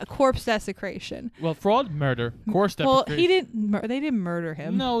 Corpse desecration. Well, fraud, murder, course Well, deprivation. he didn't. They didn't murder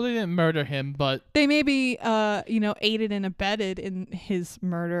him. No, they didn't murder him, but They maybe, aided and abetted in his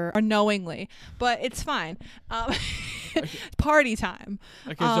murder unknowingly, but it's fine. Party time.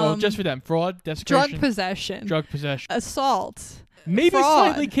 okay. So just for them, fraud, desecration, Drug possession. drug possession, Assault. maybe fraud,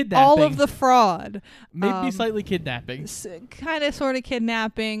 slightly kidnapping, all of the fraud. maybe slightly kidnapping. Kind of, sort of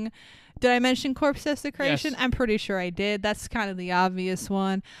kidnapping. Did I mention corpse desecration? Yes. I'm pretty sure I did. That's kind of the obvious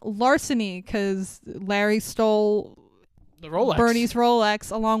one. Larceny, because Larry stole The Rolex. Bernie's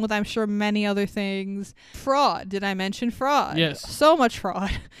Rolex, along with, I'm sure, many other things. Fraud. Did I mention fraud? Yes. So much fraud.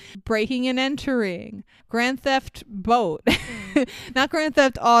 Breaking and entering. Grand Theft Boat. Not Grand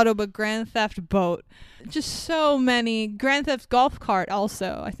Theft Auto, but Grand Theft Boat. Just so many. Grand Theft Golf Cart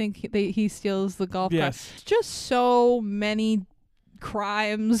also. I think he steals the golf Yes. cart. Just so many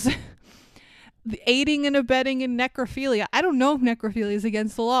crimes. The aiding and abetting in necrophilia. I don't know if necrophilia is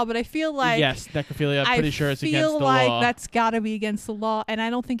against the law, but I feel like yes, necrophilia. I'm pretty sure it's against the I feel like law. that's got to be against the law, and I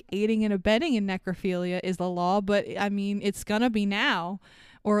don't think aiding and abetting in necrophilia is the law, but I mean, it's gonna be now,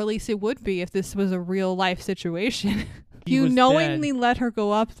 or at least it would be if this was a real life situation. he You was knowingly dead. let her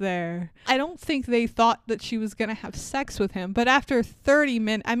go up there. I don't think they thought that she was going to have sex with him. But after 30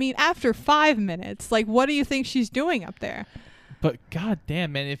 minutes, after 5 minutes, like, what do you think she's doing up there? But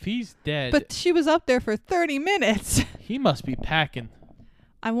goddamn, man, if he's dead, But she was up there for 30 minutes. he must be packing.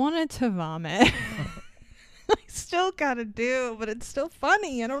 I wanted to vomit. I still gotta do, but it's still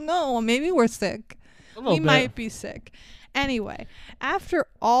funny. I don't know. Maybe we're sick. A little We bit. might be sick. Anyway, after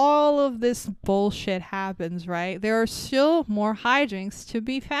all of this bullshit happens, right, there are still more hijinks to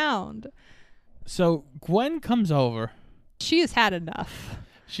be found. So Gwen comes over. She has had enough.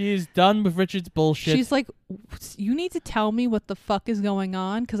 She is done with Richard's bullshit. She's like, you need to tell me what the fuck is going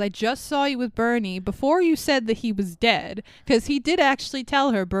on, because I just saw you with Bernie before you said that he was dead, because he did actually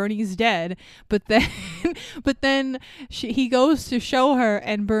tell her Bernie's dead, but then he goes to show her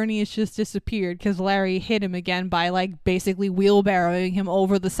and Bernie has just disappeared because Larry hit him again by like basically wheelbarrowing him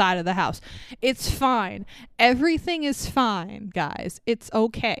over the side of the house. It's fine. Everything is fine, guys. It's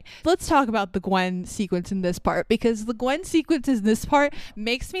okay. Let's talk about the Gwen sequence in this part, because the Gwen sequence in this part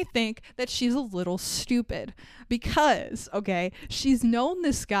makes me think that she's a little stupid, because, okay, she's known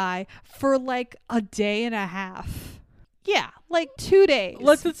this guy for like a day and a half. Yeah, like 2 days.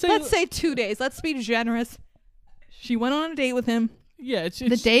 Let's say 2 days. Let's be generous. She went on a date with him yeah, it's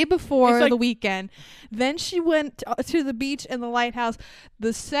the day before it's like- the weekend. Then she went to the beach and the lighthouse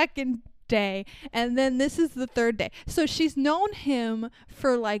the second day, and then this is the third day. So she's known him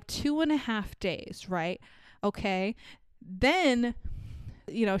for like 2.5 days, right? Okay. Then,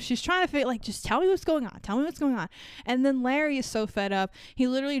 she's trying to figure, like, just tell me what's going on. Tell me what's going on. And then Larry is so fed up. He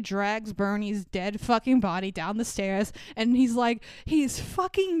literally drags Bernie's dead fucking body down the stairs. And he's like, he's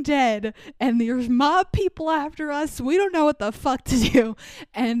fucking dead. And there's mob people after us. We don't know what the fuck to do.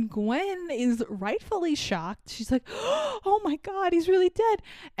 And Gwen is rightfully shocked. She's like, oh my God, he's really dead.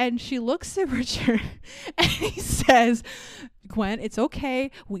 And she looks at Richard and he says, Gwen, it's okay.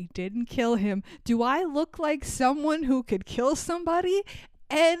 We didn't kill him. Do I look like someone who could kill somebody?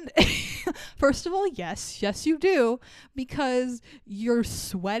 And first of all, yes, you do, because you're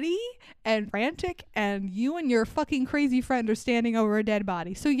sweaty and frantic and you and your fucking crazy friend are standing over a dead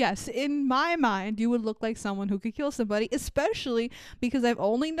body. So yes, in my mind, you would look like someone who could kill somebody, especially because I've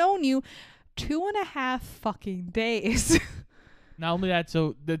only known you 2.5 fucking days. Not only that,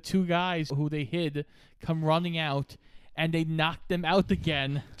 so the two guys who they hid come running out, and they knock them out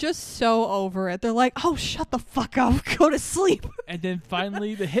again. Just so over it. They're like, oh, shut the fuck up. Go to sleep. And then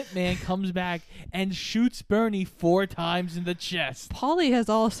finally the hitman comes back and shoots Bernie 4 times in the chest. Paulie has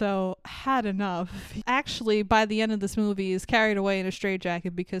also had enough. Actually, by the end of this movie, is carried away in a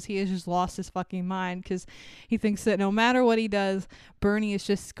straitjacket because he has just lost his fucking mind, because he thinks that no matter what he does, Bernie is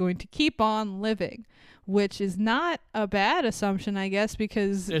just going to keep on living, which is not a bad assumption, I guess,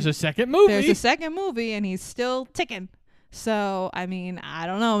 because There's a second movie. there's a second movie and he's still ticking. So, I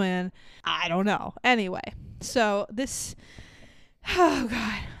don't know, man. I don't know. Anyway, so this... Oh,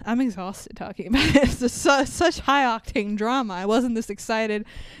 God. I'm exhausted talking about this. This is such high-octane drama. I wasn't this excited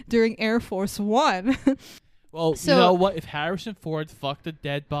during Air Force One. Well, So- you know what? If Harrison Ford fucked a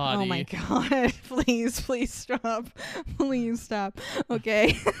dead body... Oh, my God. Please stop. Please stop.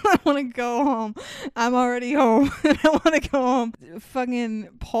 Okay? I want to go home. I'm already home. I want to go home. Fucking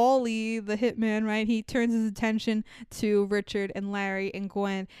Paulie, the hitman, right? He turns his attention to Richard and Larry and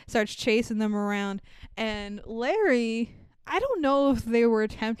Gwen, starts chasing them around. And Larry... I don't know if they were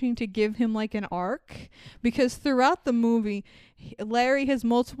attempting to give him like an arc, because throughout the movie, Larry has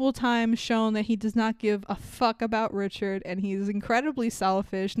multiple times shown that he does not give a fuck about Richard, and he's incredibly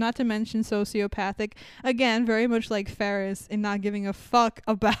selfish, not to mention sociopathic. Again, very much like Ferris in not giving a fuck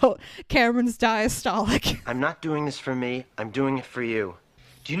about Cameron's diastolic. I'm not doing this for me. I'm doing it for you.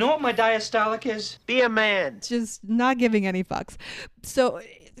 Do you know what my diastolic is? Be a man. Just not giving any fucks. So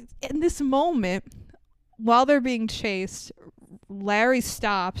in this moment, while they're being chased, Larry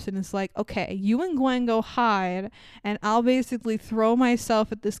stops and is like, okay, you and Gwen go hide, and I'll basically throw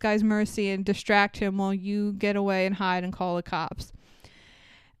myself at this guy's mercy and distract him while you get away and hide and call the cops.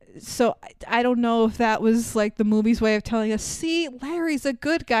 So I don't know if that was like the movie's way of telling us, see, Larry's a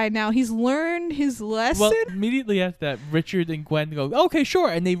good guy now. He's learned his lesson. Well, immediately after that, Richard and Gwen go, okay, sure.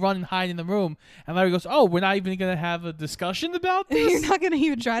 And they run and hide in the room. And Larry goes, oh, we're not even going to have a discussion about this? You're not going to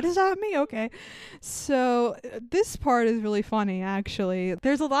even try to stop me? Okay. So this part is really funny, actually.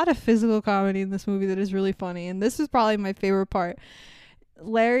 There's a lot of physical comedy in this movie that is really funny. And this is probably my favorite part.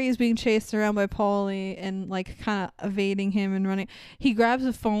 Larry is being chased around by Paulie and like kind of evading him and running. He grabs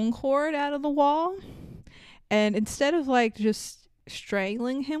a phone cord out of the wall, and instead of like just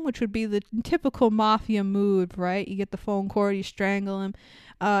strangling him, which would be the typical mafia move, right? You get the phone cord, you strangle him.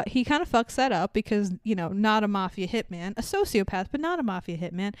 He kind of fucks that up because, not a mafia hitman, a sociopath, but not a mafia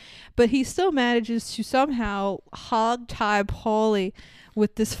hitman. But he still manages to somehow hog tie Paulie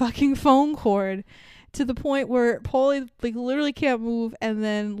with this fucking phone cord to the point where Paulie literally can't move, and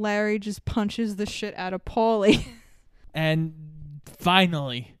then Larry just punches the shit out of Paulie. And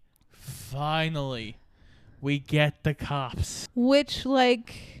finally, we get the cops. Which,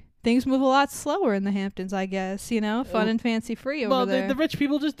 things move a lot slower in the Hamptons, I guess, fun and fancy free over there. Well, the rich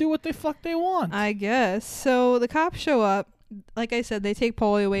people just do what the fuck they want. I guess. So the cops show up. Like I said, they take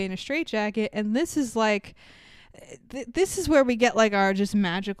Paulie away in a straitjacket, and this is this is where we get our just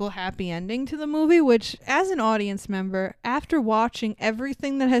magical happy ending to the movie, which as an audience member, after watching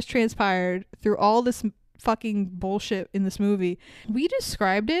everything that has transpired through all this fucking bullshit in this movie, we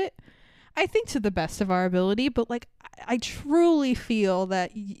described it, I think, to the best of our ability, but I truly feel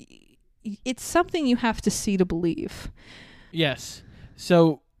that it's something you have to see to believe. Yes.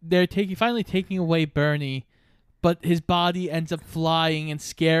 So they're finally taking away Bernie, but his body ends up flying and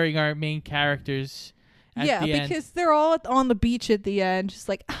scaring our main characters at the end. Because they're all on the beach at the end, just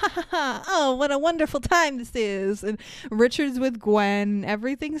oh, what a wonderful time this is. And Richard's with Gwen.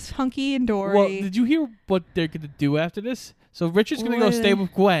 Everything's hunky and dory. Well, did you hear what they're going to do after this? So Richard's going to go stay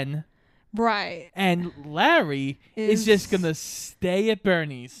with Gwen. Right. And Larry is just going to stay at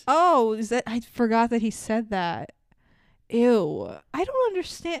Bernie's. Oh, I forgot that he said that. Ew. I don't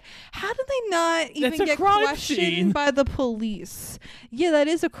understand. How did they not even get questioned by the police? Yeah, that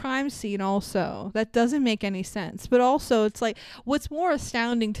is a crime scene also. That doesn't make any sense. But also, it's what's more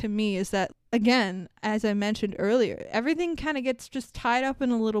astounding to me is that, again, as I mentioned earlier, everything kind of gets just tied up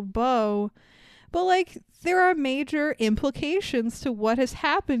in a little bow. But, there are major implications to what has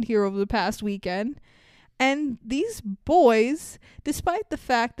happened here over the past weekend. And these boys, despite the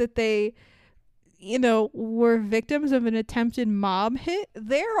fact that they were victims of an attempted mob hit,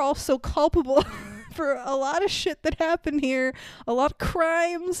 they're also culpable for a lot of shit that happened here, a lot of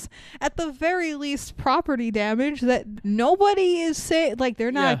crimes, at the very least property damage that nobody is saying,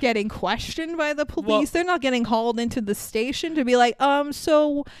 they're not getting questioned by the police. They're not getting hauled into the station to be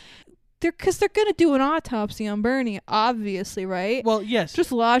so because they're going to do an autopsy on Bernie, obviously, right? Well, yes.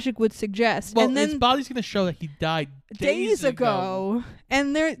 Just logic would suggest. Well, and then his body's going to show that he died days ago.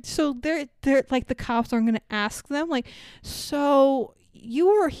 And they're the cops aren't going to ask them, so you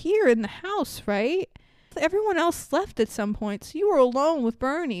were here in the house, right? Everyone else left at some point, so you were alone with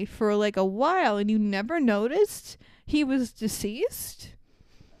Bernie for a while, and you never noticed he was deceased?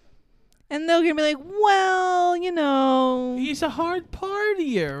 And they're going to be well, he's a hard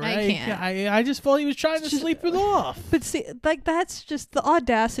partier, right? I can't. I just thought he was trying to sleep it off. But see, that's just the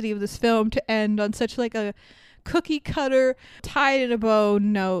audacity of this film to end on such a cookie cutter, tied in a bow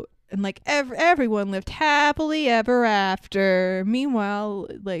note. And everyone lived happily ever after. Meanwhile,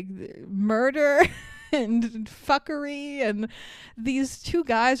 murder and fuckery, and these two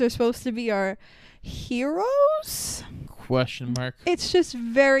guys are supposed to be our heroes? Question mark. It's just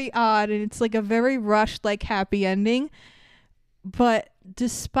very odd, and it's a very rushed, happy ending. But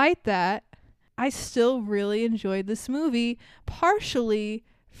despite that, I still really enjoyed this movie, partially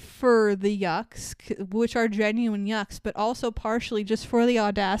for the yucks, which are genuine yucks, but also partially just for the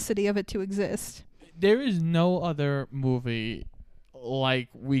audacity of it to exist. There is no other movie like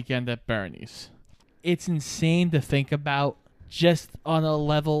Weekend at Bernie's. It's insane to think about, just on a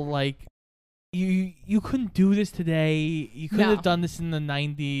level you couldn't do this today. You couldn't have done this in the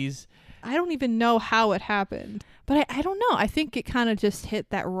 90s. I don't even know how it happened. But I don't know. I think it kind of just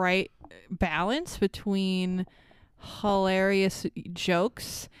hit that right balance between hilarious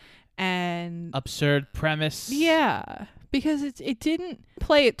jokes and absurd premise. Yeah. Because it didn't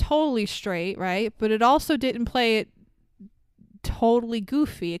play it totally straight, right? But it also didn't play it totally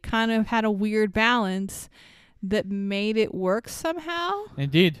goofy. It kind of had a weird balance that made it work somehow.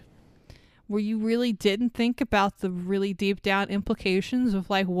 Indeed. Where you really didn't think about the really deep down implications of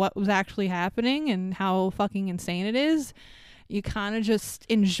what was actually happening and how fucking insane it is. You kind of just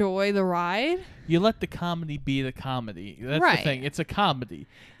enjoy the ride. You let the comedy be the comedy. That's right. the thing. It's a comedy.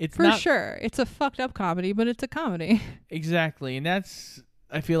 It's For not sure. It's a fucked up comedy, but it's a comedy. Exactly. And that's,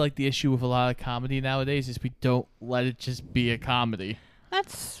 I feel like, the issue with a lot of comedy nowadays is we don't let it just be a comedy.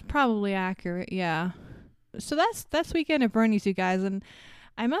 That's probably accurate, yeah. So that's Weekend at Bernie's, you guys. And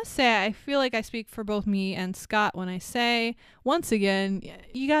I must say, I feel like I speak for both me and Scott when I say, once again,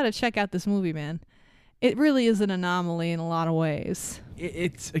 you got to check out this movie, man. It really is an anomaly in a lot of ways.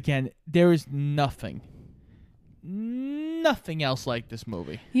 It's, again, there is nothing nothing else like this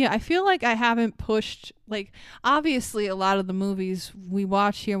movie. Yeah, I feel like I haven't pushed, like, obviously a lot of the movies we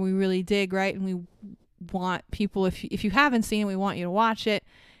watch here we really dig, right? And we want people, if you haven't seen it, we want you to watch it.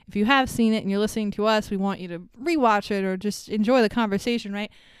 If you have seen it and you're listening to us, we want you to rewatch it or just enjoy the conversation,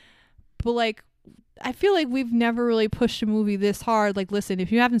 right? But, like, I feel like we've never really pushed a movie this hard. Like, listen,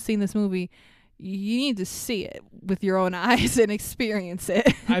 if you haven't seen this movie, you need to see it with your own eyes and experience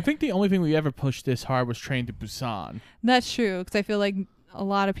it. I think the only thing we ever pushed this hard was Train to Busan. That's true, because I feel like a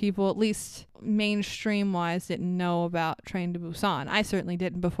lot of people, at least mainstream-wise, didn't know about Train to Busan. I certainly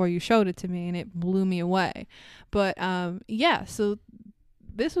didn't before you showed it to me, and it blew me away. But, yeah, so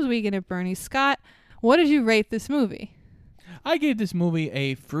this was Weekend at Bernie's. Scott, what did you rate this movie? I gave this movie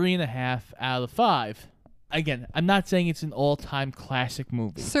a 3.5 out of 5. Again, I'm not saying it's an all-time classic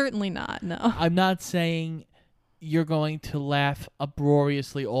movie. Certainly not, no. I'm not saying you're going to laugh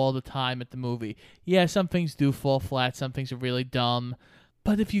uproariously all the time at the movie. Yeah, some things do fall flat. Some things are really dumb.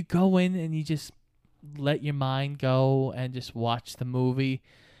 But if you go in and you just let your mind go and just watch the movie,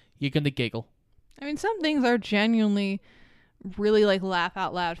 you're going to giggle. I mean, some things are genuinely really, like, laugh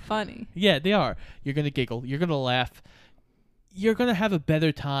out loud funny. Yeah, they are. You're going to giggle. You're going to laugh. You're going to have a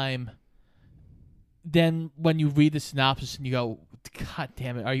better time than when you read the synopsis and you go, God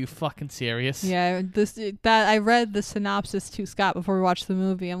damn it, are you fucking serious? Yeah, I read the synopsis to Scott before we watched the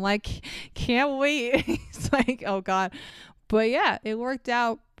movie. I'm like, can't wait. It's like, oh God. But yeah, it worked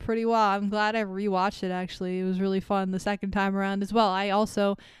out pretty well. I'm glad I rewatched it, actually. It was really fun the second time around as well. I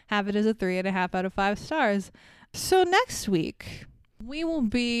also have it as a 3.5 out of 5 stars. So next week, we will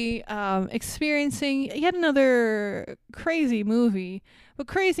be experiencing yet another crazy movie, but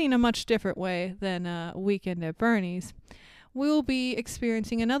crazy in a much different way than Weekend at Bernie's. We will be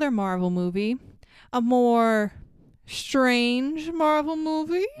experiencing another Marvel movie, a more strange Marvel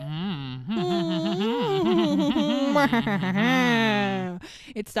movie.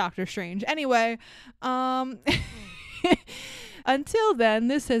 It's Doctor Strange. Anyway, until then,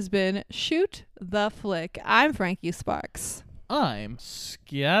 this has been Shoot the Flick. I'm Frankie Sparks. I'm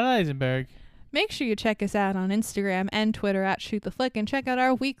Scott Eisenberg. Make sure you check us out on Instagram and Twitter at Shoot the Flick, and check out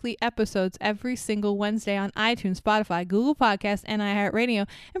our weekly episodes every single Wednesday on iTunes, Spotify, Google Podcasts, and iHeartRadio,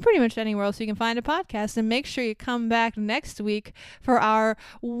 and pretty much anywhere else you can find a podcast. And make sure you come back next week for our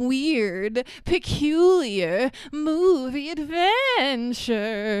weird, peculiar movie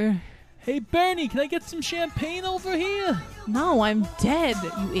adventure. Hey, Bernie, can I get some champagne over here? No, I'm dead,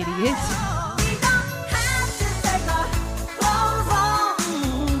 you idiot.